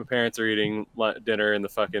 My parents are eating dinner in the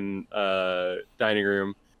fucking dining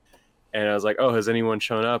room. And I was like, oh, has anyone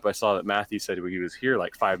shown up? I saw that Matthew said he was here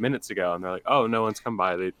like 5 minutes ago. And they're like, oh, no one's come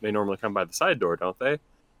by. They normally come by the side door, don't they?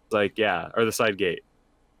 like, yeah, or the side gate.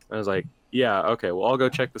 I was like, yeah, okay, well, I'll go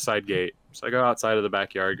check the side gate. So I go outside of the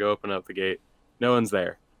backyard, go open up the gate. No one's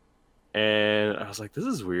there. And I was like, this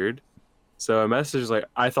is weird. So I messaged, like,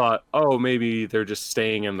 I thought, oh, maybe they're just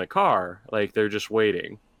staying in the car. Like, they're just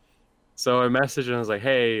waiting. So I messaged and I was like,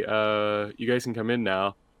 hey, you guys can come in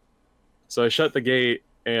now. So I shut the gate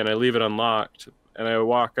and I leave it unlocked. And I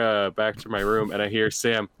walk back to my room and I hear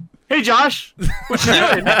Sam, hey, Josh, what you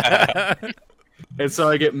doing? And so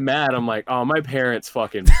I get mad. I'm like, oh, my parents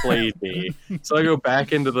fucking played me. So I go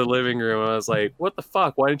back into the living room. And I was like, what the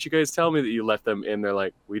fuck? Why didn't you guys tell me that you let them in? They're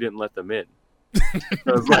like, we didn't let them in.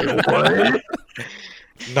 I was like, what?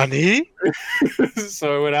 Nani?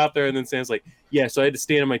 So I went out there and then Sam's like, yeah, so I had to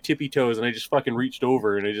stand on my tippy toes and I just fucking reached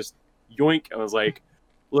over and I just yoink. I was like,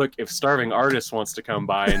 look, if Starving Artist wants to come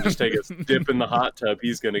by and just take a dip in the hot tub,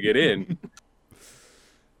 he's going to get in.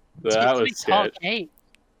 So that was sketch.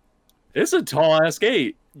 It's a tall ass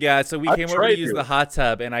gate. Yeah, so we came over to use the hot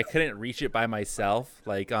tub, and I couldn't reach it by myself,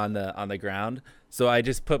 like on the ground. So I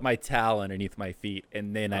just put my towel underneath my feet,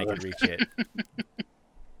 and then I could reach it.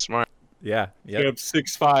 Smart. Yeah. Yep.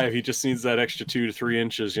 6'5", he just needs that extra 2 to 3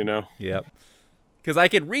 inches, you know. Yep. Because I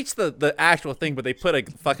could reach the actual thing, but they put a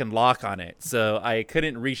fucking lock on it, so I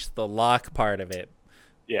couldn't reach the lock part of it.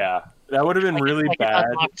 Yeah, that would have been really bad.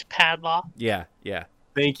 An unlocked padlock. Yeah.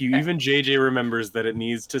 Thank you. Even JJ remembers that it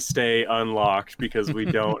needs to stay unlocked because we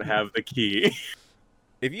don't have the key.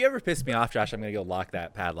 If you ever piss me off, Josh, I'm gonna go lock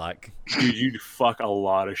that padlock. Dude, you'd fuck a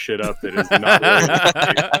lot of shit up that is not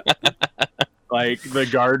really like the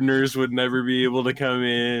gardeners would never be able to come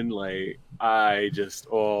in. Like I'll just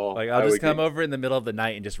come over in the middle of the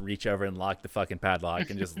night and just reach over and lock the fucking padlock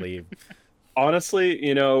and just leave. Honestly,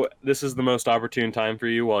 you know, this is the most opportune time for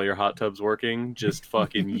you while your hot tub's working. Just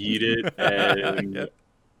fucking yeet it and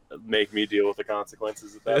make me deal with the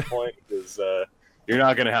consequences at that point, because you're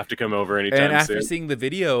not going to have to come over anytime soon. And after seeing the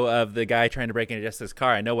video of the guy trying to break into Jessica's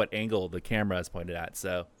car, I know what angle the camera is pointed at.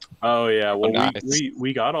 So. Oh yeah, well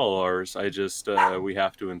we got all ours. I just we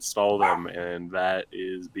have to install them, and that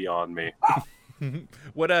is beyond me.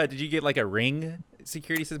 What did you get, like a Ring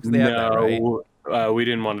security system? They have that, right? We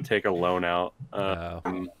didn't want to take a loan out.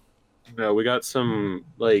 No, we got some,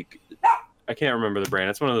 like, I can't remember the brand.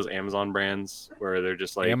 It's one of those Amazon brands where they're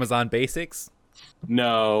just like Amazon Basics.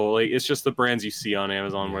 No, like it's just the brands you see on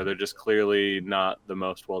Amazon where they're just clearly not the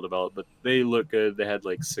most well developed, but they look good. They had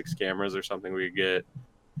like 6 cameras or something we could get.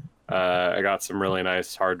 I got some really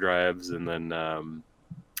nice hard drives, and then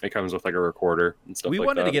it comes with like a recorder and stuff. We like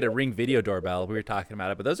wanted that. to get a Ring video doorbell. We were talking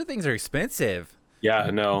about it, but those things are expensive.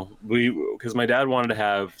 Yeah, no, because my dad wanted to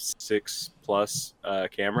have 6+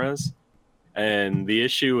 cameras, and the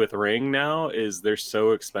issue with Ring now is they're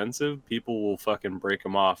so expensive. People will fucking break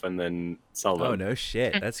them off and then sell them. Oh no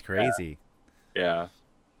shit, that's crazy. Yeah.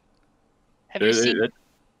 Have you seen?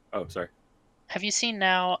 Oh, sorry. Have you seen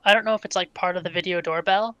now? I don't know if it's like part of the video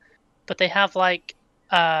doorbell, but they have like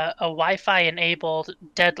a Wi-Fi enabled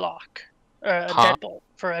deadlock or a deadbolt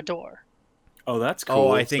for a door. Oh, that's cool.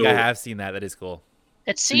 Oh, I think I have seen that. That is cool.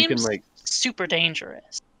 It seems super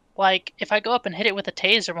dangerous. Like, if I go up and hit it with a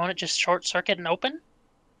taser, won't it just short circuit and open?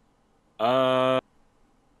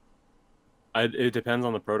 It depends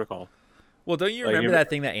on the protocol. Well, don't you remember that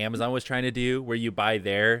thing that Amazon was trying to do where you buy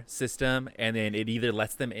their system and then it either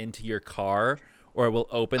lets them into your car or it will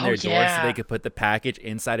open their door so they could put the package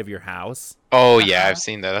inside of your house? Oh, yeah, I've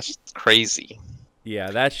seen that. That's crazy. Yeah,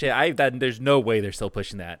 that shit. There's no way they're still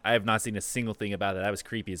pushing that. I have not seen a single thing about it. That was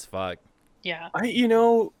creepy as fuck. Yeah.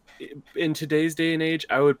 In today's day and age,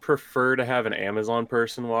 I would prefer to have an Amazon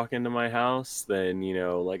person walk into my house than,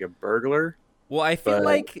 like a burglar. Well, I feel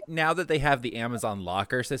like now that they have the Amazon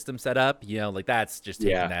locker system set up, like that's just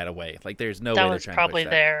taking that away. Like there's no way they're trying to push that. That was probably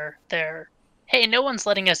their, hey, no one's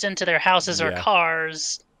letting us into their houses or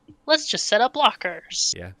cars. Let's just set up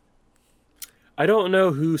lockers. Yeah. I don't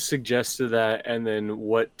know who suggested that and then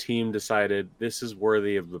what team decided this is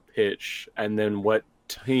worthy of the pitch and then what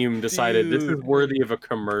team decided this is worthy of a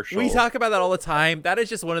commercial. We talk about that all the time. That is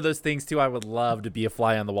just one of those things too I would love to be a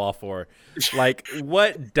fly on the wall for. Like,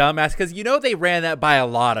 what dumbass, because they ran that by a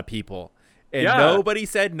lot of people and nobody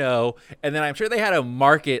said no. And then I'm sure they had a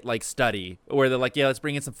market study where they're like, yeah, let's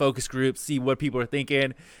bring in some focus groups, see what people are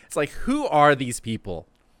thinking. It's like, who are these people?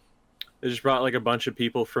 They just brought a bunch of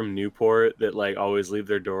people from Newport that always leave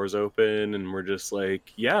their doors open, and we're just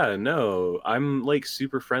like, yeah, no, I'm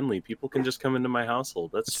super friendly. People can just come into my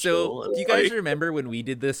household. That's chill. Do you guys remember when we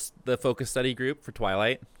did the focus study group for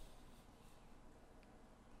Twilight?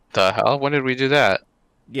 The hell? When did we do that?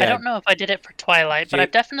 Yeah. I don't know if I did it for Twilight, but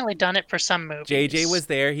I've definitely done it for some movies. JJ was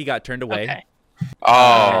there. He got turned away. Okay.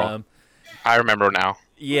 Oh, I remember now.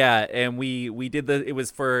 Yeah, and we did it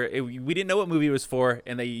was for we didn't know what movie it was for,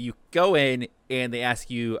 and you go in and they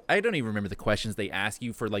ask you, I don't even remember the questions they ask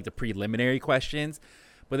you for, like the preliminary questions,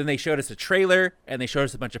 but then they showed us a trailer and they showed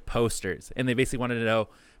us a bunch of posters, and they basically wanted to know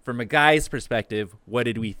from a guy's perspective, what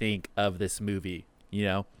did we think of this movie, you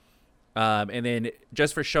know? And then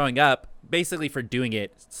just for showing up, basically for doing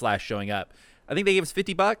it / showing up, I think they gave us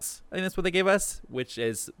 $50. I think that's what they gave us, which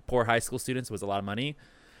as poor high school students was a lot of money.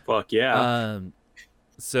 Fuck yeah.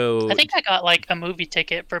 So I think I got like a movie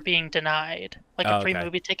ticket for being denied, like a free okay.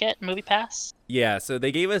 movie ticket, movie pass. Yeah, so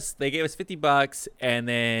they gave us $50, and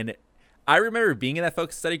then I remember being in that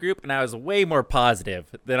focus study group, and I was way more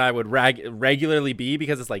positive than I would regularly be,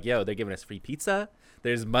 because it's like, yo, they're giving us free pizza.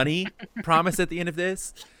 There's money promised at the end of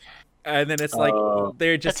this. And then it's like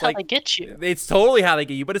they're just That's like how they get you. It's totally how they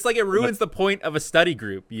get you, but it's like it ruins the point of a study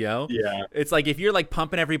group, you know? Yeah. It's like if you're like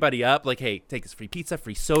pumping everybody up, like, hey, take this free pizza,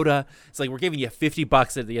 free soda. It's like we're giving you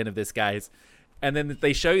 $50 at the end of this, guys. And then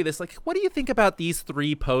they show you this, like, what do you think about these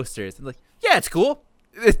 3 posters? And like, yeah, it's cool.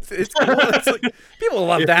 It's cool. It's like, people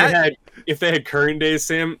love that. If they had current day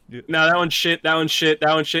Sam, no, that one's shit, that one's shit,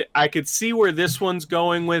 that one's shit. I could see where this one's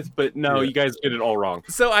going with, but no, you guys did it all wrong.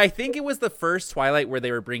 So I think it was the first Twilight where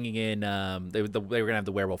they were bringing in they were gonna have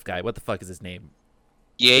the werewolf guy. What the fuck is his name?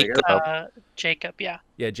 Jacob, yeah.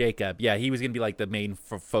 Yeah, Jacob. Yeah, he was gonna be like the main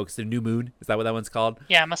folks. The New Moon, is that what that one's called?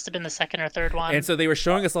 Yeah, it must have been the second or third one. And so they were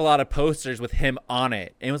showing us a lot of posters with him on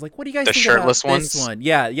it, and it was like, "What do you guys The think shirtless about this ones? one?"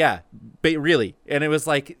 Yeah, but really, and it was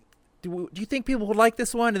like, do you think people would like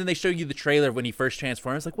this one? And then they show you the trailer of when he first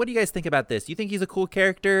transforms. It's like, what do you guys think about this? Do you think he's a cool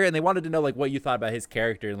character? And they wanted to know like what you thought about his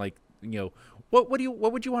character, and like, you know, what would you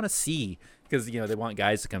want to see? Because you know they want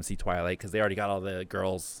guys to come see Twilight because they already got all the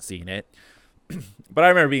girls seeing it. But I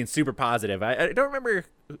remember being super positive. I don't remember.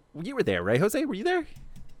 You were there, right, Jose? Were you there?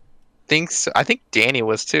 I think Danny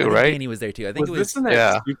was too, I think right? Danny was there too. I think Was it was. this in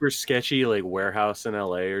that super sketchy like warehouse in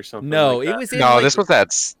LA or something? No, like it that? was. In, No, like, this was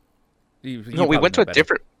that. you No, we probably went to know a better.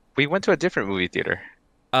 different. We went to a different movie theater.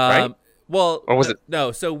 Right? Well, Or was it-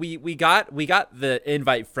 no? So we got the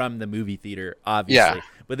invite from the movie theater, obviously. Yeah.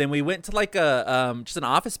 But then we went to like a just an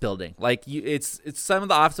office building. Like it's some of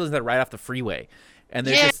the office buildings that are right off the freeway, and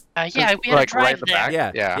there's just Yeah, we had like to drive right in the there.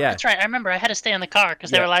 back. yeah. That's right. I remember I had to stay in the car because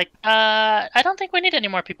they Yeah. were like, I don't think we need any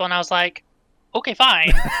more people. And I was like, okay,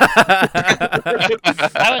 fine.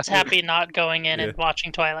 I was happy not going in and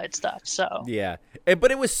watching Twilight stuff. So Yeah,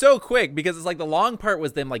 but it was so quick because it's like the long part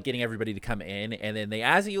was them like getting everybody to come in, and then they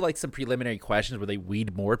ask you like some preliminary questions where they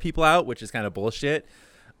weed more people out, which is kind of bullshit.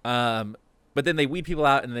 But then they weed people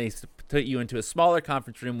out and they put you into a smaller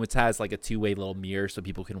conference room which has like a 2-way little mirror so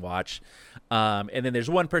people can watch. And then there's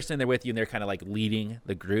one person in there with you and they're kind of like leading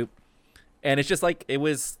the group. And it's just like it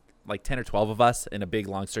was like 10 or 12 of us in a big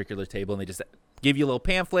long circular table, and they just give you a little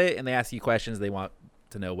pamphlet and they ask you questions. They want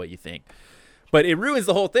to know what you think. But it ruins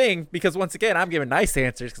the whole thing because once again, I'm giving nice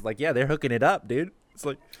answers because like, yeah, they're hooking it up, dude. It's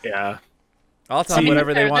like, Yeah. I'll tell them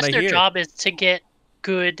whatever they want to Their hear. job is to get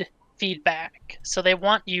good feedback. So they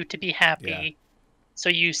want you to be happy. Yeah. So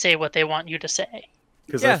you say what they want you to say.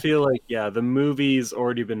 Because Yeah. I feel like, the movie's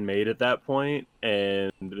already been made at that point,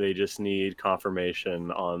 and they just need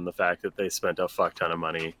confirmation on the fact that they spent a fuck ton of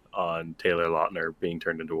money on Taylor Lautner being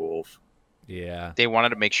turned into a wolf. Yeah. They wanted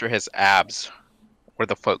to make sure his abs were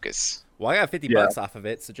the focus. Well, I got $50 off of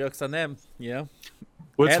it, so joke's on them, you know?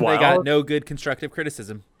 What's and wild, they got no good constructive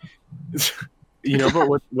criticism.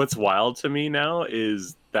 but what's wild to me now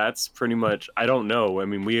is that's pretty much, I don't know. I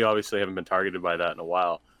mean, we obviously haven't been targeted by that in a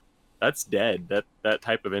while. That's dead. That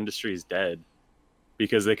type of industry is dead.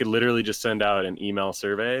 Because they could literally just send out an email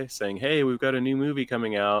survey saying, hey, we've got a new movie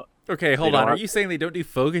coming out. Okay, hold They on. don't Are have- you saying they don't do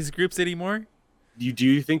focus groups anymore? Do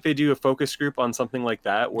you think they do a focus group on something like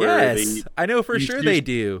that? Where Yes. I know for you- sure you- they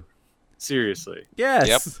do. Seriously. Yes.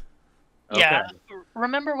 Yep. Yeah.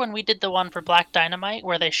 Remember when we did the one for Black Dynamite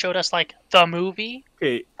where they showed us like the movie?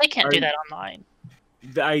 Okay. They can't do Are- that online.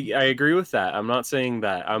 I agree with that. I'm not saying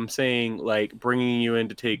that. I'm saying like bringing you in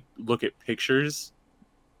to look at pictures.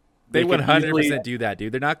 They could 100% easily- do that,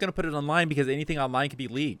 dude. They're not going to put it online because anything online can be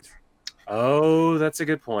leaked. Oh, that's a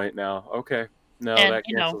good point. Now, okay, no, And that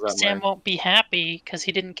cancels out. Sam won't be happy because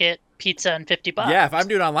he didn't get pizza and $50. Yeah, if I'm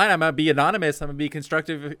doing online, I'm going to be anonymous. I'm going to be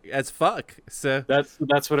constructive as fuck. So That's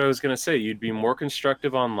what I was gonna say. You'd be more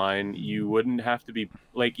constructive online. You wouldn't have to be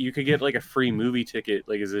like you could get like a free movie ticket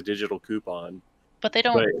like as a digital coupon. But they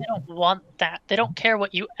don't. But- They don't want that. They don't care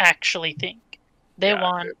what you actually think. They Yeah.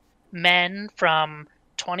 want men from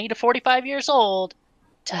 20 to 45 years old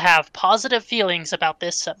to have positive feelings about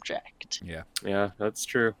this subject. Yeah, that's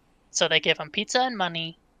true. So they give them pizza and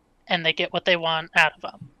money, and they get what they want out of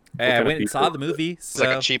them. hey, I kind of went and saw people- the movie. It's like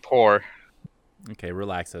So a cheap whore. Okay,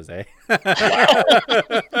 relax, Jose. I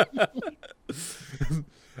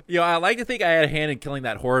like to think I had a hand in killing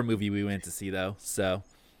that horror movie we went to see, though. So,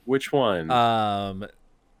 Which one?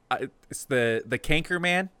 it's the Canker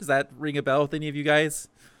Man. Does that ring a bell with any of you guys?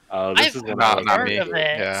 This I've is not another not heard me. of it.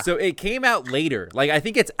 Yeah. So it came out later. Like, I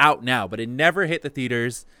think it's out now, but it never hit the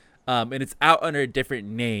theaters. And it's out under a different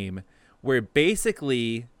name. Where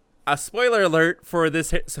basically, a spoiler alert for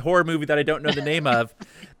this horror movie that I don't know the name of.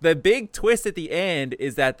 The big twist at the end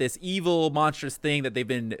is that this evil, monstrous thing that they've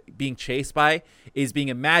been being chased by is being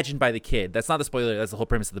imagined by the kid. That's not the spoiler. That's the whole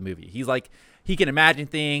premise of the movie. He's like, he can imagine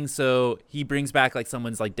things, so he brings back like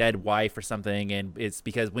someone's like dead wife or something, and it's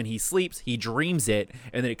because when he sleeps, he dreams it,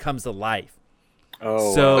 and then it comes to life.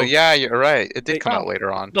 Oh, So- Oh yeah, you're right. It did come Oh. out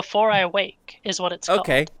later on. Before I Wake is what it's called.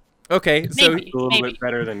 Okay. So Maybe. a little bit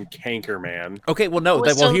better than Canker Man. okay. Well, no.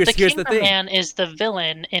 So Here's the Canker thing. Man is the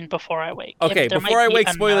villain in Before I Wake. Okay, There might Before I be Wake,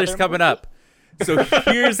 spoilers another coming movie. up. So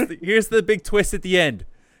here's the big twist at the end.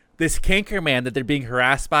 This Canker Man that they're being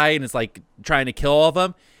harassed by and is like trying to kill all of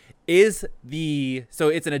them is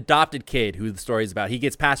it's an adopted kid who the story's about. He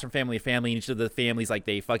gets passed from family to family, and each of the families like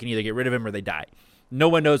they fucking either get rid of him or they die. No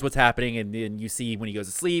one knows what's happening, and then you see when he goes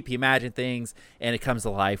to sleep, he imagines things and it comes to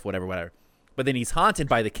life, whatever. But then he's haunted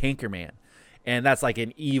by the Canker Man. And that's like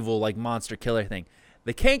an evil, like monster killer thing.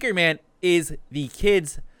 The Canker Man is the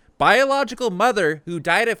kid's biological mother who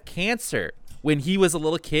died of cancer when he was a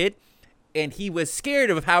little kid. And he was scared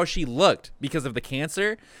of how she looked because of the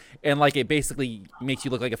cancer. And like it basically makes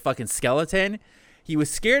you look like a fucking skeleton. He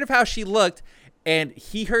was scared of how she looked. And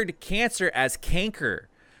he heard cancer as canker.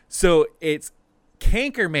 So it's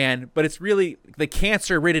Canker Man, but it's really the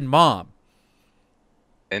cancer-ridden mom.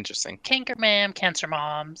 Interesting. Canker Man, Cancer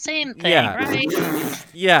Mom, same thing, Yeah. right?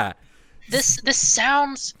 Yeah. This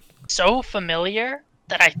sounds so familiar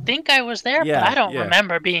that I think I was there, Yeah, but I don't yeah.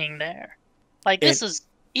 remember being there. Like this is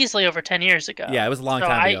easily over 10 years ago. Yeah, it was a long so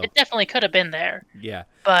time ago. It definitely could have been there, Yeah.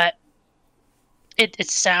 but it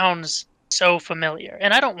sounds so familiar.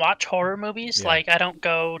 And I don't watch horror movies. Yeah. Like I don't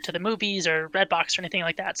go to the movies or Redbox or anything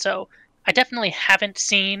like that. So I definitely haven't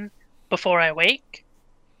seen Before I Wake.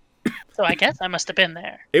 So I guess I must have been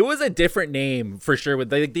there. It was a different name for sure.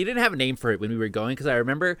 They didn't have a name for it when we were going because I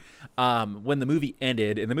remember when the movie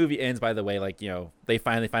ended, and the movie ends, by the way, like, they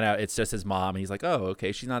finally find out it's just his mom, and he's like, oh,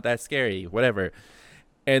 okay, she's not that scary, whatever.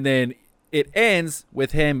 And then it ends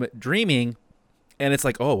with him dreaming, and it's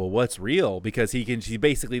like, oh, well, what's real? Because she's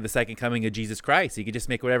basically the second coming of Jesus Christ. He can just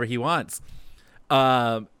make whatever he wants.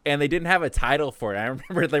 And they didn't have a title for it. I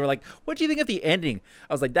remember they were like, what do you think of the ending?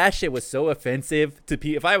 I was like, that shit was so offensive to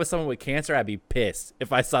people. If I was someone with cancer, I'd be pissed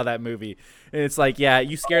if I saw that movie. And it's like, yeah,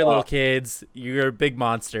 you scare little kids. You're a big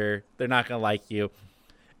monster. They're not going to like you.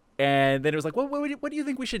 And then it was like, what do you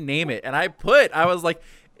think we should name it? And I was like,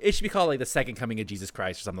 it should be called like the second coming of Jesus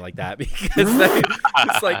Christ or something like that. Because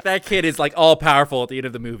it's like that kid is like all powerful at the end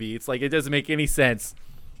of the movie. It's like, it doesn't make any sense.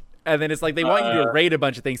 And then it's like, they want you to rate a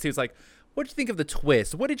bunch of things too. It's like, what did you think of the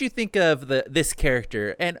twist? What did you think of this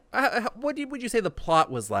character? And what would you say the plot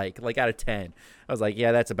was like out of 10? I was like,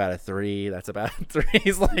 yeah, that's about a 3. That's about a 3.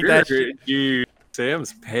 He's like, that shit. Dude,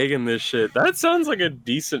 Sam's pegging this shit. That sounds like a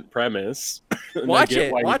decent premise. And I Watch get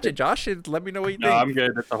it. why you Watch think- it, Josh. And let me know what you No, think. I'm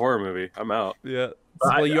good. It's a horror movie. I'm out. Yeah.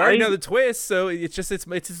 But Well, you already I- know the twist, so it's just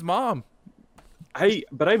it's his mom.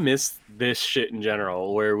 But I miss this shit in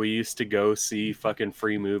general, where we used to go see fucking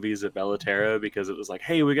free movies at Bellaterra because it was like,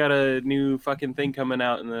 hey, we got a new fucking thing coming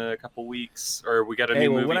out in a couple weeks, or we got a Hey, new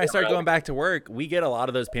well, movie. when I start coming going back to work, we get a lot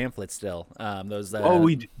of those pamphlets still. Those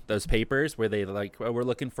we those papers where they like, we're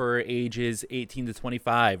looking for ages 18 to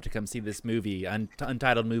 25 to come see this movie,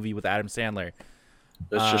 untitled movie with Adam Sandler.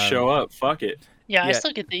 Let's just show up. Fuck it. Yeah, I Yeah.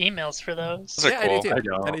 still get the emails for those. Those are Yeah, cool. I do I too.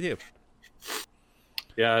 don't. I do too.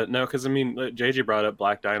 Yeah, no, because I mean, JJ brought up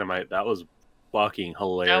Black Dynamite. That was fucking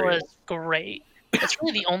hilarious. That was great. It's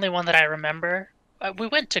really the only one that I remember. We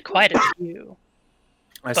went to quite a few.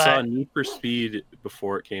 I saw Need for Speed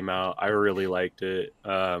before it came out. I really liked it.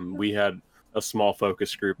 We had a small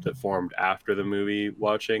focus group that formed after the movie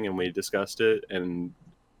watching, and we discussed it. And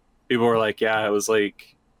people were like, "Yeah, it was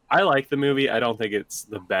like I like the movie. I don't think it's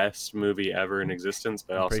the best movie ever in existence,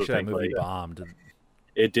 but I I'm also pretty sure that think movie like, bombed.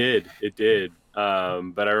 it did.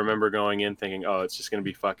 But I remember going in thinking, oh, it's just gonna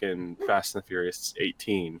be fucking Fast and the Furious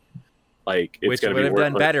 18. Like it's Which gonna would be have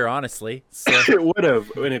done worthless. better, honestly. So, It would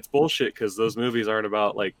have, and it's bullshit because those movies aren't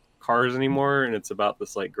about like cars anymore, and it's about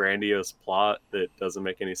this like grandiose plot that doesn't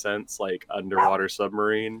make any sense, like underwater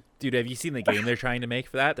submarine. dude, have you seen the game they're trying to make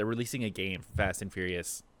for that? They're releasing a game for Fast and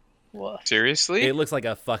Furious. Woof. Seriously? It looks like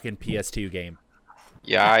a fucking PS2 game.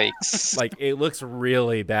 Yikes. Like, it looks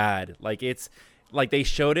really bad. Like, it's like they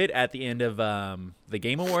showed it at the end of the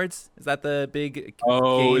Game Awards. Is that the big?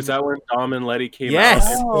 Oh, game? is that when Dom and Letty came Yes,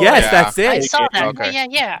 out? Oh, yes, yeah. that's I it. saw that. Okay.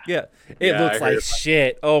 Yeah. Yeah, it Yeah, I looks heard like about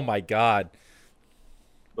shit. Oh my god.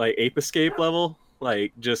 Like Ape Escape level,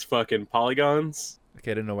 like just fucking polygons.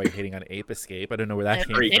 Okay, I don't know why you're hating on Ape Escape. I don't know where that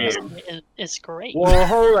came Great from. game. It's great. Well,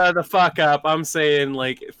 hold the fuck up. I'm saying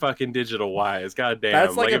like fucking digital wise. God damn.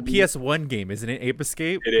 That's like a if- PS1 game, isn't it? Ape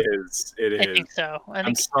Escape. It is. It I is. think so. I I'm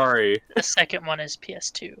think sorry. the second one is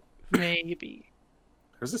PS2. Maybe.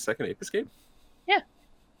 There's a second Ape Escape? Yeah.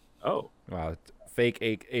 Oh. Wow, fake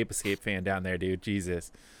Ape Escape fan down there, dude.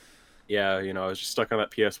 Jesus. Yeah, I was just stuck on that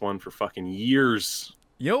PS1 for fucking years.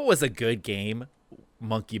 You know what was a good game?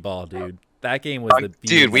 Monkey Ball, dude. That game was the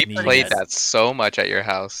Dude, we bee's played knees. that so much at your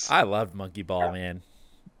house. I loved Monkey Ball, man.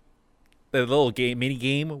 The little mini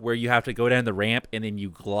game where you have to go down the ramp and then you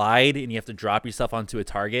glide and you have to drop yourself onto a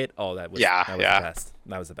target. Oh, that was Yeah, the yeah. best.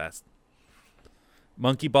 That was the best.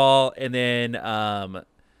 Monkey Ball, and then I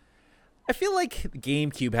feel like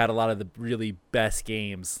GameCube had a lot of the really best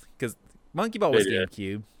games because Monkey Ball was They did.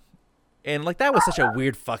 GameCube, and like that was such a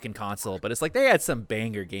weird fucking console. But it's like they had some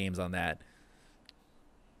banger games on that.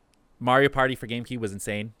 Mario Party for GameCube was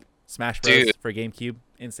insane. Smash Bros Dude. for GameCube,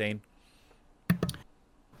 insane.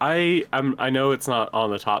 I know it's not on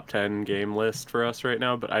the top 10 game list for us right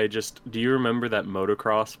now, but do you remember that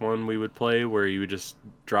motocross one we would play where you would just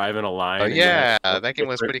drive in a line? Oh, and you had yeah, that game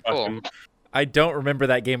was different pretty cool. fucking- I don't remember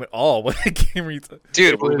that game at all. What game are you?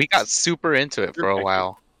 Dude, It was- we got super into it for a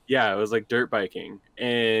while. Yeah, it was like dirt biking,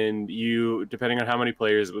 and you, depending on how many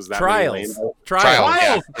players, it was that many lanes. Trials.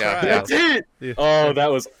 Yeah, yeah, Trials. That's it. Yeah. Oh,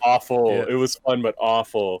 that was awful. Yeah. It was fun, but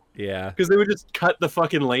awful. Yeah. Because they would just cut the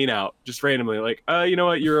fucking lane out just randomly. Like, you know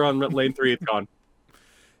what? You're on lane 3. It's gone.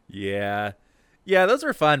 Yeah. Yeah, those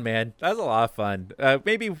were fun, man. That was a lot of fun.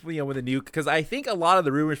 Maybe with the new, because I think a lot of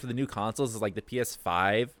the rumors for the new consoles is like the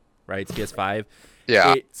PS5, right? It's PS5.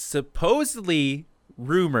 Yeah. It supposedly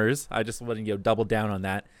rumors. I just want to double down on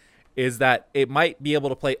that. Is that it might be able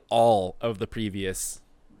to play all of the previous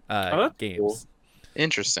that's games. cool.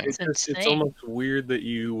 Interesting. It's insane. almost weird that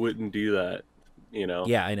you wouldn't do that.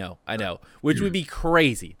 Yeah, I know. Which would be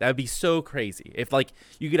crazy. That would be so crazy. If like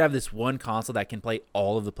you could have this one console that can play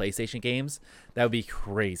all of the PlayStation games, that would be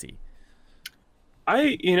crazy.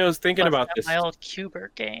 I was thinking about this. My old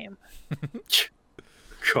Cubert game.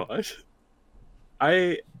 God.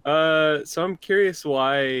 So I'm curious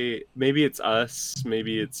why. Maybe it's us.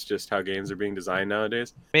 Maybe it's just how games are being designed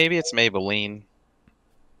nowadays. Maybe it's Maybelline.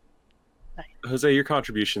 Jose, your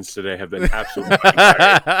contributions today have been absolutely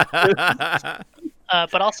fire.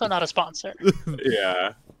 But also not a sponsor.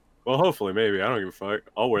 Yeah. Well, hopefully, maybe. I don't give a fuck.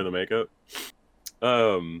 I'll wear the makeup.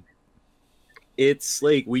 It's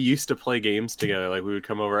like we used to play games together. Like we would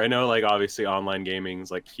come over. I know, like obviously, online gaming's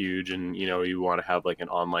like huge, and you want to have like an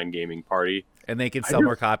online gaming party. And they can I sell do-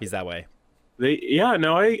 more copies that way.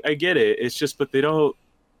 I get it. It's just, but they don't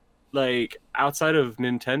like outside of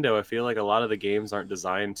Nintendo. I feel like a lot of the games aren't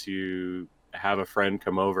designed to have a friend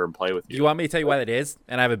come over and play with Do you. you want me to tell you why that is?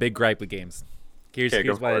 And I have a big gripe with games. Here's Okay,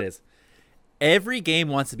 go why for it it. is. Every game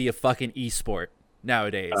wants to be a fucking esport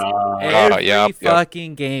nowadays. Uh, Every yep.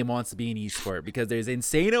 fucking game wants to be an esport because there's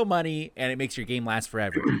insano money and it makes your game last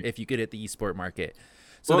forever if you get at the esport market.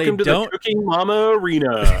 So Welcome they to don't the Cooking Mama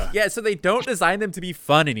Arena. Yeah, so they don't design them to be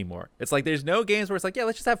fun anymore. It's like there's no games where it's like, yeah,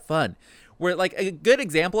 let's just have fun. Where like a good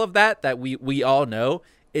example of that we all know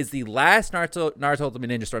is the last Naruto Ultimate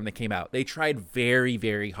Ninja Storm that came out. They tried very,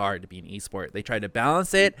 very hard to be an esport. They tried to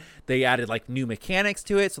balance it. They added like new mechanics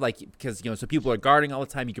to it. So like because so people are guarding all the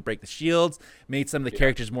time, you could break the shields, made some of the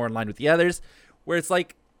characters more in line with the others. Where it's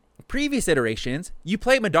like previous iterations, you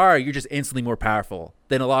play Madara, you're just instantly more powerful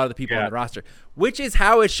than a lot of the people on Yeah. the roster, which is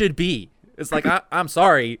how it should be. It's like I'm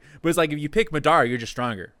sorry, but it's like if you pick Madara, you're just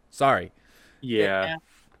stronger. Sorry, Yeah.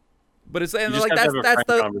 but it's You and just like have to have a that's frank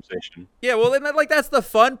the conversation. yeah. Well, then like that's the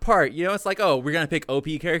fun part, It's like we're gonna pick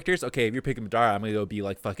OP characters. Okay, if you're picking Madara, I'm gonna go be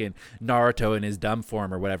like fucking Naruto in his dumb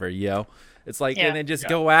form or whatever. It's like Yeah. and then just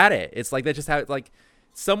go at it. It's like that's just how it's like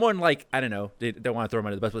someone like I don't know. They don't want to throw him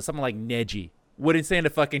under the bus, but someone like Neji wouldn't stand a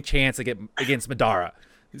fucking chance against Madara.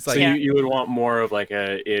 It's So like Yeah. you would want more of like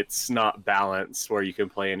it's not balanced where you can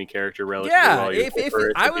play any character relatively yeah, well. You if prefer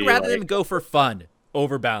it to I would be rather like, them go for fun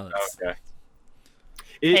over balance. Okay.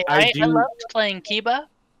 Hey, I do. loved playing Kiba.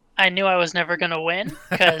 I knew I was never gonna win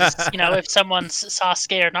because if someone's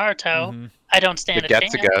Sasuke or Naruto, Mhm. I don't The stand a get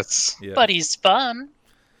to chance. guts. Yeah. But he's fun.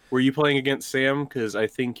 Were you playing against Sam? Because I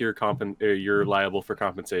think you're liable for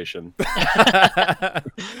compensation. I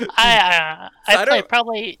So I play don't-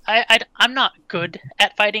 probably. I'm not good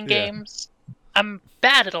at fighting Yeah. games. I'm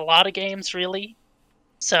bad at a lot of games, really.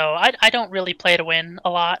 So I don't really play to win a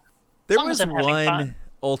lot. There long as was I'm having one fun.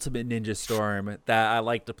 Ultimate Ninja Storm that I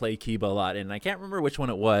like to play Kiba a lot in. I can't remember which one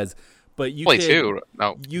it was, but you Play could two.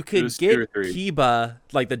 No. you It could was 2 or get 3. Kiba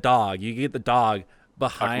like the dog. You could get the dog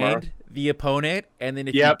behind Akamaru? the opponent, and then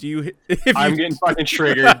if Yep. you do, if I'm you, getting fucking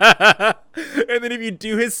triggered. and then if you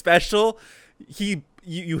do his special, you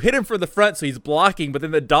hit him from the front, so he's blocking, but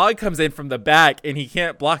then the dog comes in from the back, and he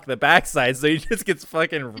can't block the backside, so he just gets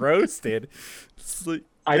fucking roasted. It's like,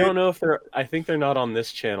 I don't know if I think they're not on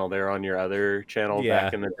this channel. They're on your other channel Yeah.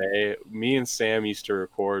 back in the day. Me and Sam used to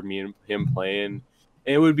record me and him playing.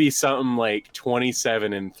 It would be something like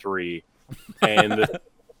 27-3. And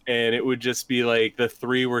and it would just be like the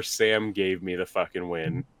 3 where Sam gave me the fucking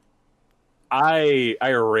win. I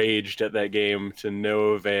raged at that game to no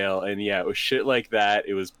avail, and yeah, it was shit like that.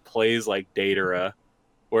 It was plays like Datara,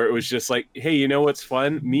 where it was just like, hey, you know what's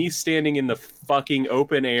fun? Me standing in the fucking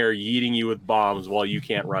open air yeeting you with bombs while you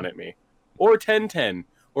can't run at me. Or 10-10,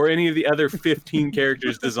 or any of the other 15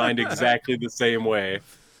 characters designed exactly the same way.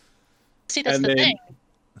 See, that's And the then- thing.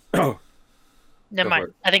 Oh, Never Go mind. for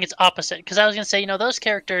it. I think it's opposite because I was gonna say, those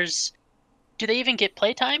characters, do they even get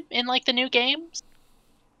playtime in like the new games?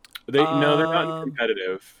 no, they're not Um,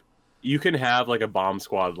 competitive. You can have like a bomb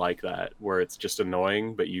squad like that, where it's just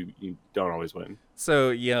annoying, but you don't always win.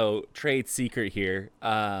 So, trade secret here.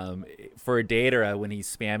 For Datara, when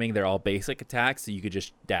he's spamming, they're all basic attacks, so you could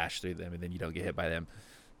just dash through them, and then you don't get hit by them.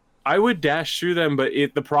 I would dash through them, but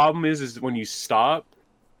the problem is when you stop,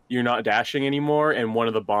 you're not dashing anymore, and one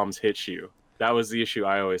of the bombs hits you. That was the issue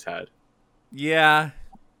I always had. Yeah.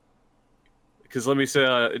 Because let me say,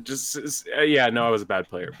 I was a bad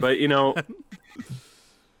player, but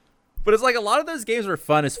But it's like a lot of those games were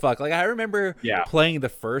fun as fuck. Like, I remember Yeah. playing the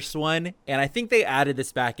first one, and I think they added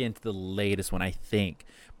this back into the latest one, I think.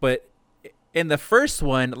 But in the first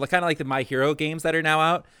one, kind of like the My Hero games that are now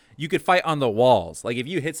out, you could fight on the walls. Like, if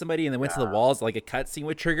you hit somebody and then went to the walls, like a cutscene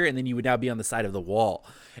would trigger, and then you would now be on the side of the wall.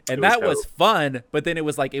 And It was that was dope. fun, but then it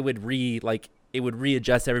was like it would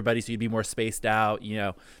readjust everybody so you'd be more spaced out,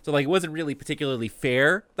 So like it wasn't really particularly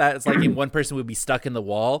fair that it's like one person would be stuck in the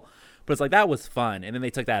wall. But it's like that was fun, and then they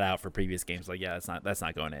took that out for previous games. Like, yeah, that's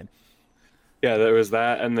not going in. Yeah, there was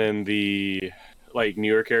that, and then the like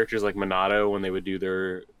newer characters like Minato when they would do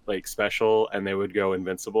their like special and they would go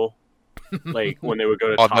invincible. Like when they would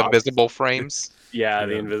go to On the top, visible frames. yeah,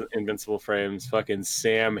 the Yeah. invincible frames. Fucking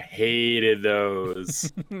Sam hated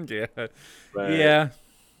those. Yeah, But yeah.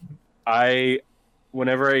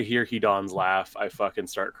 whenever I hear Hedon's laugh, I fucking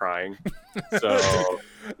start crying. So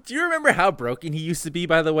Do you remember how broken he used to be?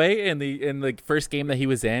 By the way, in the first game that he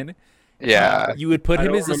was in, Yeah. you would put I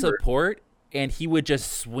him don't as a remember. support, and he would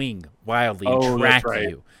just swing wildly Oh, and that's track right.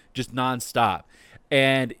 you just nonstop.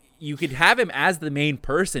 And you could have him as the main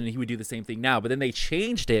person, and he would do the same thing now. But then they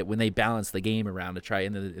changed it when they balanced the game around to try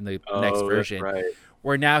in the next that's version. right.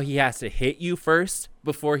 Where now he has to hit you first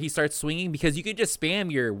before he starts swinging, because you could just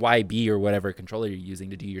spam your YB or whatever controller you're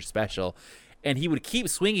using to do your special, and he would keep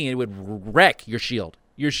swinging and it would wreck your shield.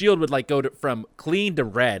 Your shield would like go from clean to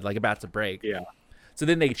red, like about to break. Yeah. So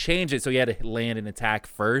then they changed it so he had to land an attack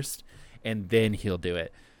first, and then he'll do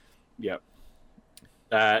it. Yep.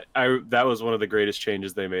 That was one of the greatest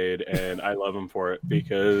changes they made, and I love him for it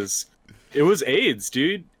because it was AIDS,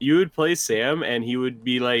 dude. You would play Sam, and he would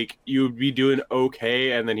be like, you would be doing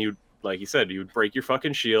okay, and then he would, like you said, he would break your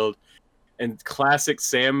fucking shield. And classic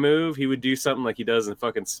Sam move, he would do something like he does in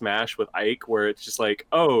fucking Smash with Ike, where it's just like,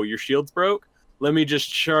 oh, your shield's broke? Let me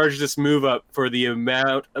just charge this move up for the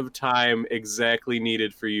amount of time exactly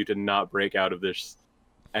needed for you to not break out of this,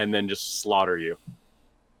 and then just slaughter you.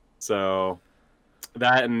 So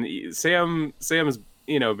that, and Sam's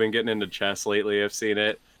been getting into chess lately. I've seen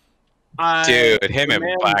it. Dude, him and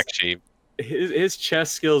man's- Black Sheep. his chess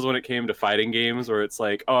skills when it came to fighting games, where it's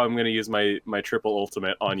like, oh, I'm gonna use my triple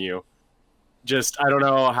ultimate on you. Just, I don't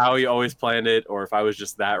know how he always planned it, or if I was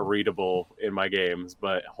just that readable in my games,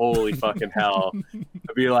 but holy fucking hell,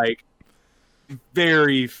 I'd be like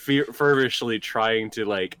very feverishly trying to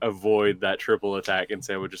like avoid that triple attack, and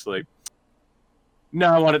Sam would just like, no,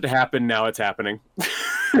 I want it to happen. Now it's happening.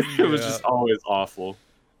 It was just always awful.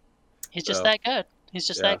 He's just So, that good. He's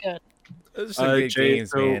just that good. Those are some good Jay,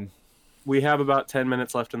 games, so- man. We have about 10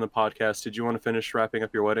 minutes left in the podcast. Did you want to finish wrapping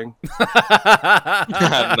up your wedding?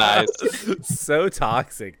 Nice. So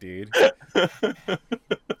toxic, dude. I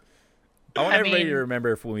want I everybody to mean-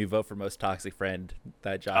 remember when we vote for most toxic friend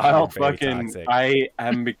that Josh I'll is very fucking. toxic. I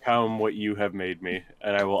am become what you have made me,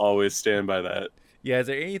 and I will always stand by that. Yeah, is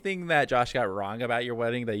there anything that Josh got wrong about your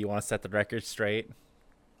wedding that you want to set the record straight?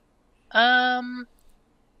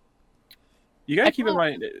 You gotta keep in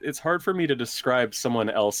mind, it's hard for me to describe someone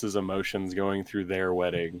else's emotions going through their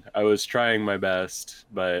wedding. I was trying my best,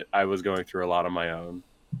 but I was going through a lot of my own.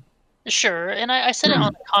 Sure, and I said it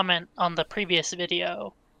on the comment on the previous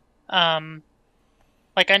video.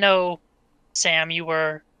 Like I know, Sam, you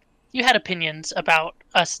had opinions about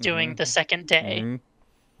us doing the second day.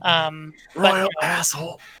 Royal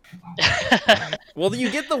asshole. Well, you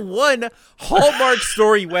get the one Hallmark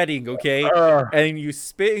story wedding, okay? And you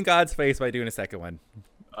spit in God's face by doing a second one.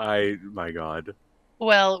 My God.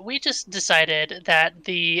 Well, we just decided that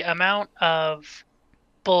the amount of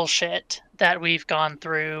bullshit that we've gone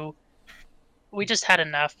through, we just had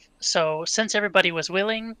enough. So since everybody was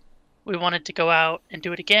willing, we wanted to go out and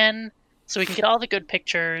do it again so we can get all the good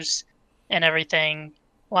pictures and everything.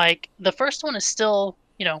 Like, the first one is still,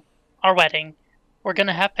 our wedding. We're going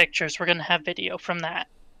to have pictures. We're going to have video from that,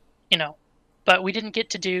 But we didn't get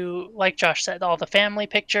to do, like Josh said, all the family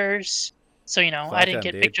pictures. So, I didn't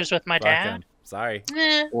get pictures with my dad. Sorry.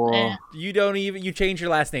 Eh. You change your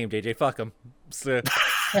last name, JJ. Fuck him. So...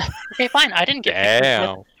 Okay, fine. I didn't get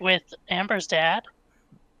pictures with Amber's dad.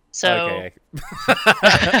 So okay.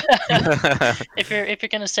 if you're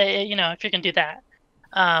gonna say, if you're gonna do that,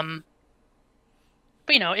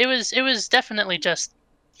 but it was definitely just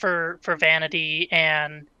for vanity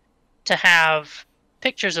and to have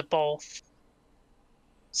pictures of both.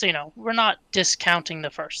 So we're not discounting the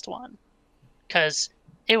first one because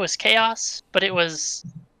it was chaos, but it was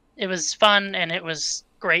fun and it was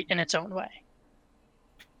great in its own way.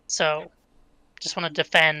 So, just want to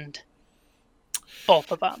defend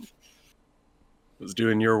both of them. I was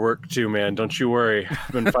doing your work too, man. Don't you worry.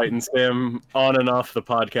 I've been fighting Sam on and off the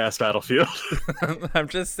podcast battlefield. I'm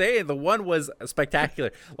just saying, the one was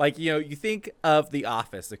spectacular. Like, you think of The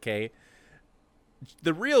Office, okay?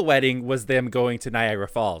 The real wedding was them going to Niagara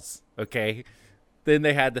Falls, okay? Then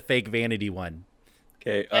they had the fake vanity one.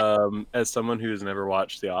 Okay, as someone who's never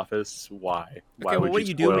watched The Office, why? Okay, well, what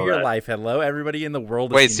you do with your life? Hello, everybody in the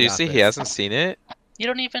world. Wait, seriously, he hasn't seen it? You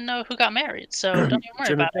don't even know who got married, so don't even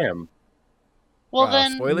worry about it. Well,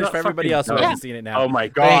 then, spoilers for everybody else who hasn't seen it now. Oh my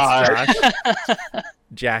God, thanks, Josh.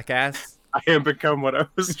 Jackass. I have become what I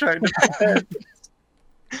was trying to prevent.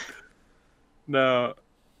 No,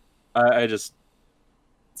 I just.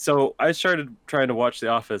 So I started trying to watch The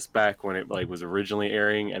Office back when it was originally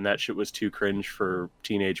airing, and that shit was too cringe for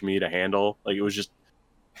teenage me to handle. Like, it was just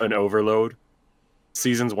an overload.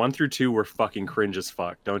 Seasons 1 through 2 were fucking cringe as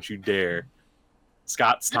fuck. Don't you dare.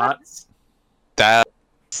 Scott's Tots. That's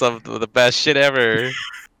some of the best shit ever.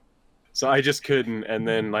 So I just couldn't, and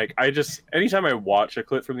then anytime I watch a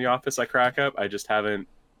clip from The Office, I crack up. I just haven't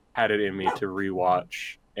had it in me to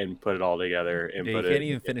rewatch and put it all together and you can't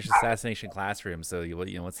even finish Assassination Classroom, so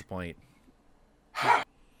what's the point?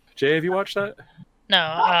 Jay, have you watched that?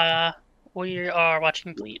 No, we are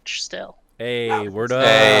watching Bleach still. Hey, word up!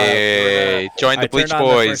 Hey, join the Bleach Boys. I turned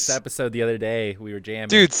on the first episode the other day. We were jamming.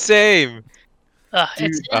 Dude, same.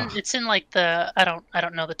 It's in like the I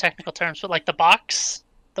don't know the technical terms, but like the box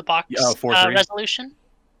resolution.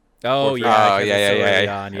 Oh yeah,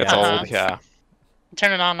 yeah. It's old, yeah.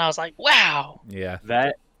 Turn it on, and I was like, "Wow, yeah,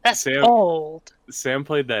 that's old." Sam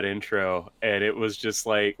played that intro, and it was just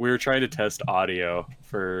like we were trying to test audio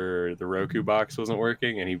for the Roku box wasn't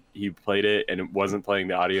working, and he played it, and it wasn't playing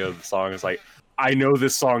the audio of the song. It's like, I know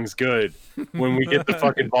this song's good. When we get the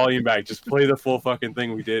fucking volume back, just play the full fucking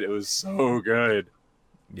thing we did. It was so good.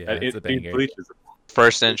 Yeah, it's a banger.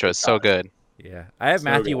 First intro is so good. Yeah, I have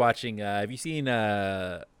Matthew watching. Have you seen?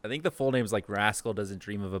 I think the full name is like Rascal Doesn't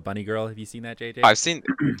Dream of a Bunny Girl. Have you seen that, JJ? I've seen.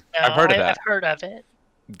 I've heard of that. I've heard of it.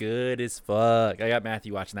 Good as fuck. I got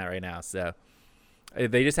Matthew watching that right now. So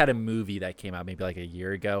they just had a movie that came out maybe like a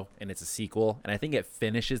year ago, and it's a sequel, and I think it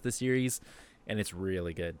finishes the series, and it's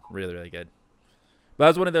really good, really really good. But that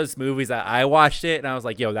was one of those movies that I watched it, and I was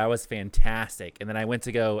like, "Yo, that was fantastic." And then I went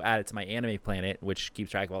to go add it to my Anime Planet, which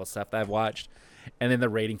keeps track of all the stuff that I've watched. And then the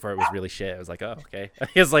rating for it was really shit. I was like, oh, okay. I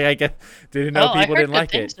was like, didn't know people didn't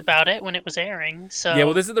like it. I heard about it when it was airing. So yeah,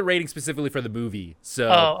 well, this is the rating specifically for the movie.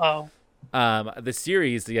 So the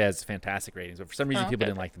series, has fantastic ratings, but for some reason people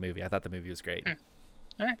didn't like the movie. I thought the movie was great.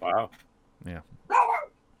 All right. Wow. Yeah.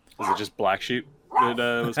 Was it just Black Sheep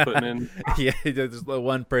that was putting in? Yeah, there's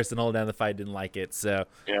one person holding down the fight didn't like it. So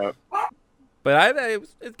yeah. But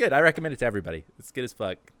it's good. I recommend it to everybody. It's good as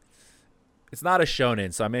fuck. It's not a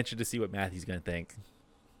shonen, so I'm interested to see what Matthew's gonna think.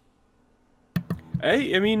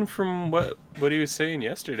 Hey, I mean, from what he was saying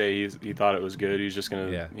yesterday, he thought it was good. He's just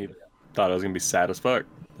gonna. He thought it was gonna be sad as fuck,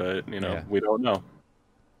 but we don't know.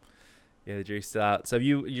 Yeah, the jury's still out. So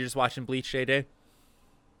you're just watching Bleach, JJ?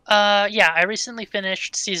 Yeah, I recently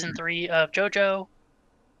finished season 3 of JoJo.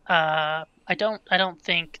 I don't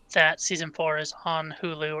think that season 4 is on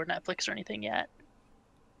Hulu or Netflix or anything yet.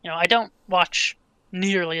 I don't watch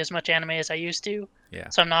nearly as much anime as I used to. Yeah.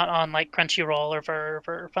 So I'm not on like Crunchyroll or Verve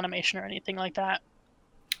or Funimation or anything like that.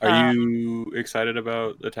 Are you excited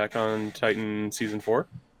about Attack on Titan season 4?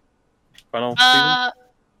 Final season? I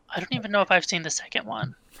don't even know if I've seen the second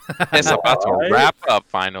one. It's about to What? wrap up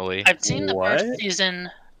finally. I've seen the first What? season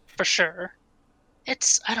for sure.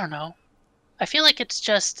 I don't know. I feel like it's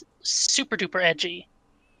just super duper edgy,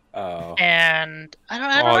 Oh. and I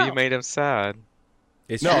don't Oh, know. you made him sad.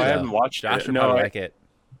 It's No, true, I though. haven't watched Josh it. would No, probably I- like it.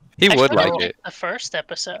 He I would started like with it. the first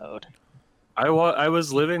episode. I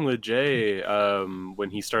was living with Jay when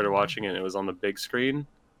he started watching it, and it was on the big screen.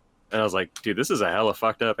 And I was like, dude, this is a hella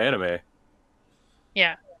fucked up anime.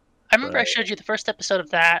 Yeah, I remember I Right. showed you the first episode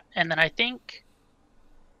of that, and then I think,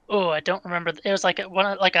 I don't remember. It was like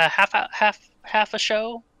a half a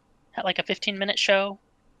show, like a 15-minute show,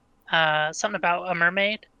 something about a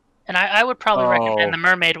mermaid, and I would probably recommend Oh. the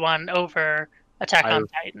mermaid one over Attack I- on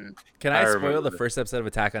Titan. Can I I spoil remember the that. first episode of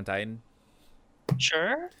Attack on Titan?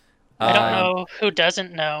 Sure. I don't Um, know who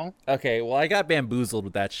doesn't know. Okay, well, I got bamboozled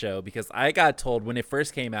with that show because I got told when it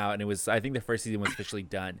first came out, and I think the first season was officially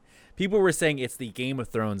done. People were saying it's the Game of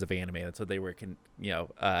Thrones of anime. That's what they were,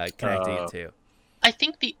 connecting it to. I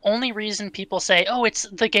think the only reason people say, "Oh, it's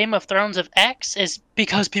the Game of Thrones of X," is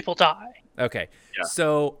because people die. Okay, Yeah.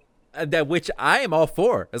 so that which I am all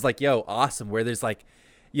for. It's like, yo, awesome. Where there's like,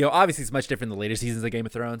 obviously it's much different than the later seasons of Game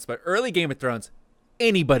of Thrones, but early Game of Thrones,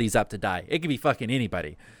 anybody's up to die. It could be fucking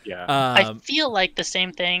anybody. Yeah. I feel like the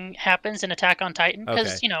same thing happens in Attack on Titan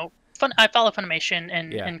because Okay. I follow Funimation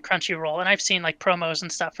and, Yeah. and Crunchyroll, and I've seen like promos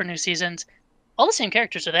and stuff for new seasons. All the same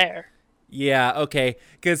characters are there. Yeah, okay.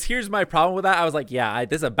 Because here's my problem with that. I was like, yeah,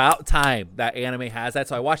 this is about time that anime has that.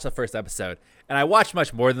 So I watched the first episode, and I watched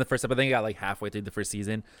much more than the first episode. I think I got like halfway through the first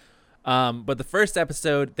season. But the first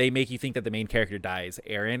episode, they make you think that the main character dies,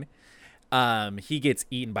 Aaron. He gets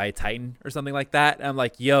eaten by a Titan or something like that. And I'm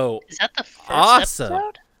like, yo, Is that the first Awesome.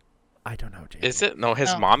 episode? I don't know, Jay. Is it? No,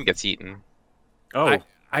 his No. mom gets eaten. Oh,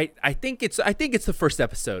 I think it's the first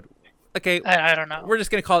episode. Okay, I don't know. we're just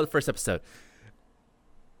gonna call it the first episode.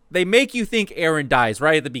 They make you think Aaron dies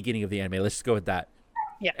right at the beginning of the anime. Let's just go with that.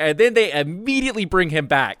 Yeah. And then they immediately bring him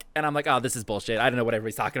back, and I'm like, oh, this is bullshit. I don't know what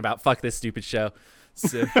everybody's talking about. Fuck this stupid show.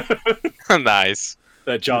 So, Nice.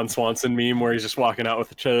 that John Swanson meme where he's just walking out with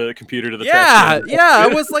the computer to the yeah, trash can. yeah.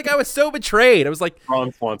 I was so betrayed. I was like,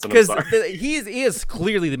 John Swanson. I'm because sorry. he is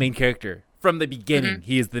clearly the main character from the beginning.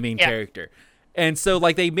 He is the main Yeah. character, and so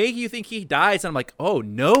like they make you think he dies, and I'm like, oh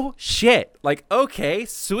no, shit. Like, okay,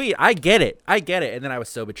 sweet, I get it, and then I was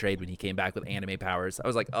so betrayed when he came back with anime powers. I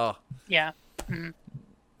was like, oh, Yeah.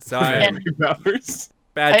 so I And- Powers.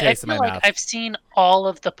 bad I taste in feel my like mouth. I've seen all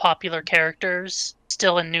of the popular characters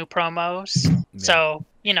still in new promos. So,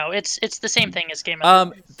 it's the same thing as Game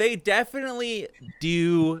of Thrones. They definitely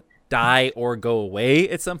do die or go away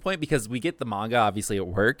at some point because we get the manga obviously at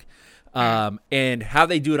work. And how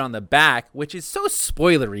they do it on the back, which is so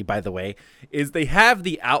spoilery, by the way, is they have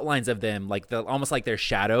the outlines of them, like almost like their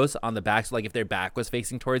shadows on the back. So like if their back was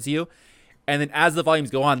facing towards you, and then as the volumes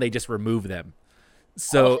go on, they just remove them.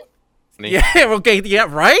 So yeah, okay, yeah,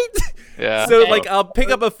 right. Yeah. So Okay. like I'll pick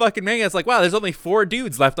up a fucking manga. It's like, wow, there's only 4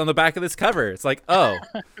 dudes left on the back of this cover. It's like, oh,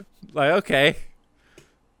 like okay,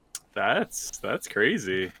 That's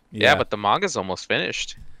crazy. Yeah, but the manga's almost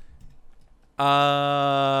finished.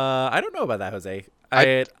 I don't know about that, Jose.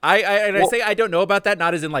 I Well- say I don't know about that,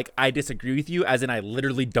 not as in like I disagree with you, as in I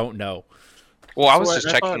literally don't know. Well, I So was I just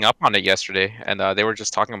thought- checking up on it yesterday, and they were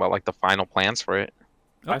just talking about like the final plans for it.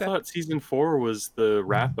 I Okay. thought season 4 was the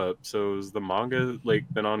wrap up. So is the manga like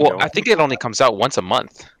been ongoing? Well, I think it only comes out once a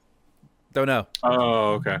month. Don't know.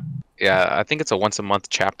 Oh, okay. Yeah, I think it's a once a month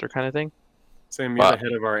chapter kind of thing. Sam, you're Wow. the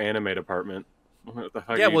head of our anime department. What the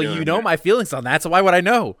fuck Yeah, are you well, doing you know there? my feelings on that, so why would I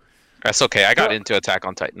know? That's okay. I got Well- into Attack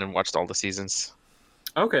on Titan and watched all the seasons.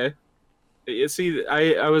 Okay. You see,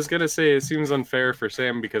 I was gonna say it seems unfair for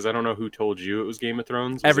Sam because I don't know who told you it was Game of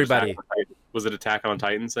Thrones. Was it Everybody. Attack on Titan? Was it Attack on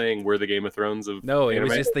Titan saying we're the Game of Thrones of No, it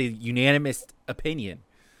was anime? just the unanimous opinion.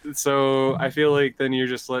 So I feel like then you're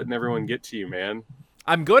just letting everyone get to you, man.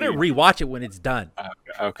 I'm going to Yeah. rewatch it when it's done.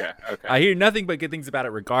 Okay. I hear nothing but good things about it,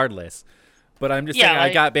 regardless. But I'm just Yeah, saying I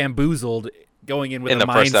like- got bamboozled going in with In a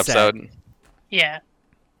the first mindset. episode. Yeah.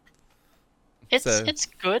 It's So- it's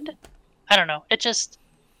good. I don't know. It just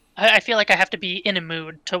I feel like I have to be in a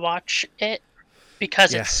mood to watch it.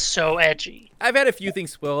 because Yeah. it's so edgy. I've had a few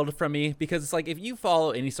things spoiled from me because it's like if you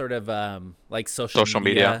follow any sort of like social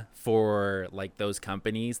media for like those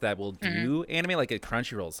companies that will do anime, like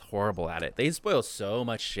Crunchyroll's horrible at it. They spoil so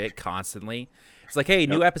much shit constantly. It's like, hey,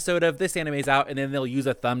 new episode of this anime's out, and then they'll use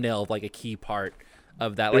a thumbnail of like a key part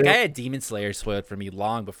of that. Like I had Demon Slayer spoiled for me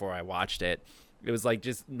long before I watched it. It was like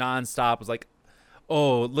just nonstop. It was like,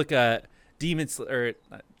 oh, look at Demon Slayer,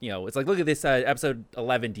 it's like, look at this episode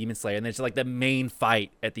 11 Demon Slayer, and there's like the main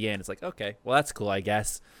fight at the end. It's like, okay, well that's cool, I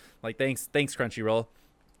guess. Like, thanks Crunchyroll.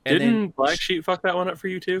 And Didn't Black Sheep fuck that one up for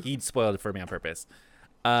you too? He'd spoiled it for me on purpose.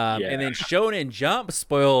 And then Shonen Jump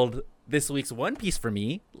spoiled this week's One Piece for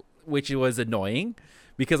me, which was annoying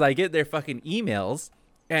because I get their fucking emails,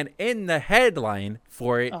 and in the headline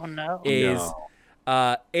for it is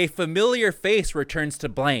a familiar face returns to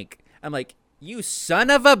blank. I'm like, you son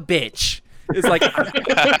of a bitch. It's like,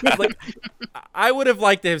 I would have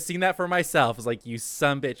liked to have seen that for myself. It's like, you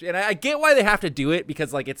son of a bitch. And I get why they have to do it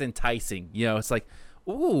because like it's enticing. It's like,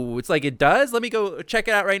 ooh, it's like it does. Let me go check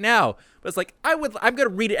it out right now. But it's like I'm gonna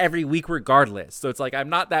read it every week regardless. So it's like I'm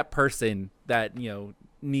not that person that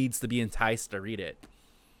needs to be enticed to read it.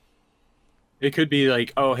 It could be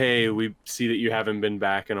like, oh hey, we see that you haven't been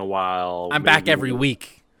back in a while. I'm back every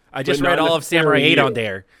week. I just read all of Samurai 8 on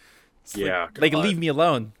there. Like leave me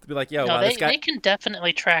alone. To be like, yo, No, wow, this guy. they can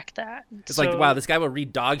definitely track that. It's like, wow, this guy will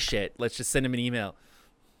read dog shit. Let's just send him an email.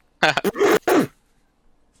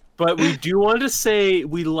 But we do want to say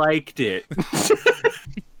we liked it.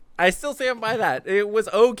 I still stand by that. It was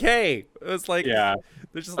okay. It was like, yeah.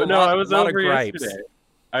 There's just I was lot over of gripes. yesterday.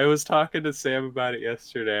 I was talking to Sam about it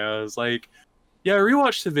yesterday. I was like, yeah, I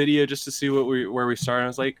rewatched the video just to see where we started. I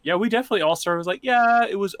was like, yeah, we definitely all started. I was like, yeah,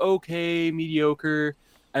 it was okay, mediocre,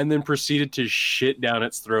 and then proceeded to shit down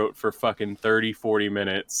its throat for fucking 30, 40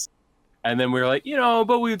 minutes. And then we were like,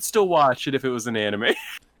 but we'd still watch it if it was an anime.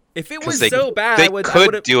 If it was so bad, they I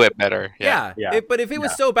would do it better. Yeah. But if it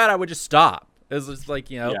was so bad, I would just stop. It was just like,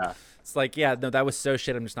 it's like, yeah, no, that was so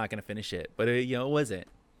shit. I'm just not going to finish it. But it wasn't.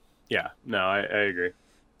 Yeah, no, I agree.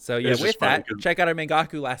 So yeah, with that, check out our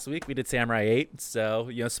Mangaku last week. We did Samurai 8. So,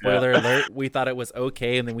 spoiler alert, we thought it was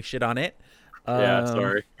okay and then we shit on it. Yeah,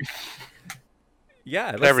 sorry.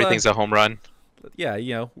 Yeah. Everything's a home run.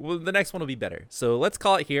 Yeah, well, the next one will be better. So let's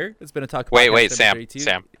call it here. It's been a talk. Wait, Sam.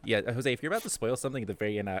 Yeah, Jose, if you're about to spoil something at the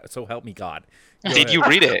very end, so help me God. Did you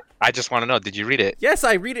read it? I just want to know. Did you read it? Yes,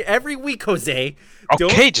 I read it every week, Jose.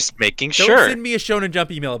 Okay, just making sure. Don't send me a Shonen Jump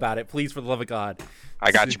email about it, please, for the love of God.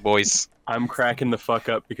 I got you, boys. I'm cracking the fuck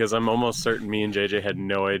up because I'm almost certain me and JJ had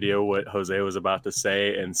no idea what Jose was about to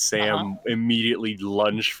say, and Sam immediately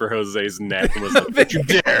lunged for Jose's neck and was like, "Don't you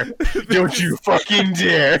dare! Don't you fucking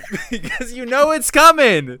dare!" Because it's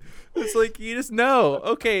coming. It's like you just know.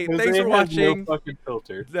 Okay, Jose thanks for watching. No fucking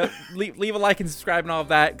filter. Leave a like and subscribe and all of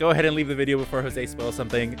that. Go ahead and leave the video before Jose spoils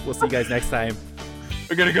something. We'll see you guys next time.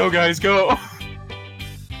 We're gonna go, guys. Go.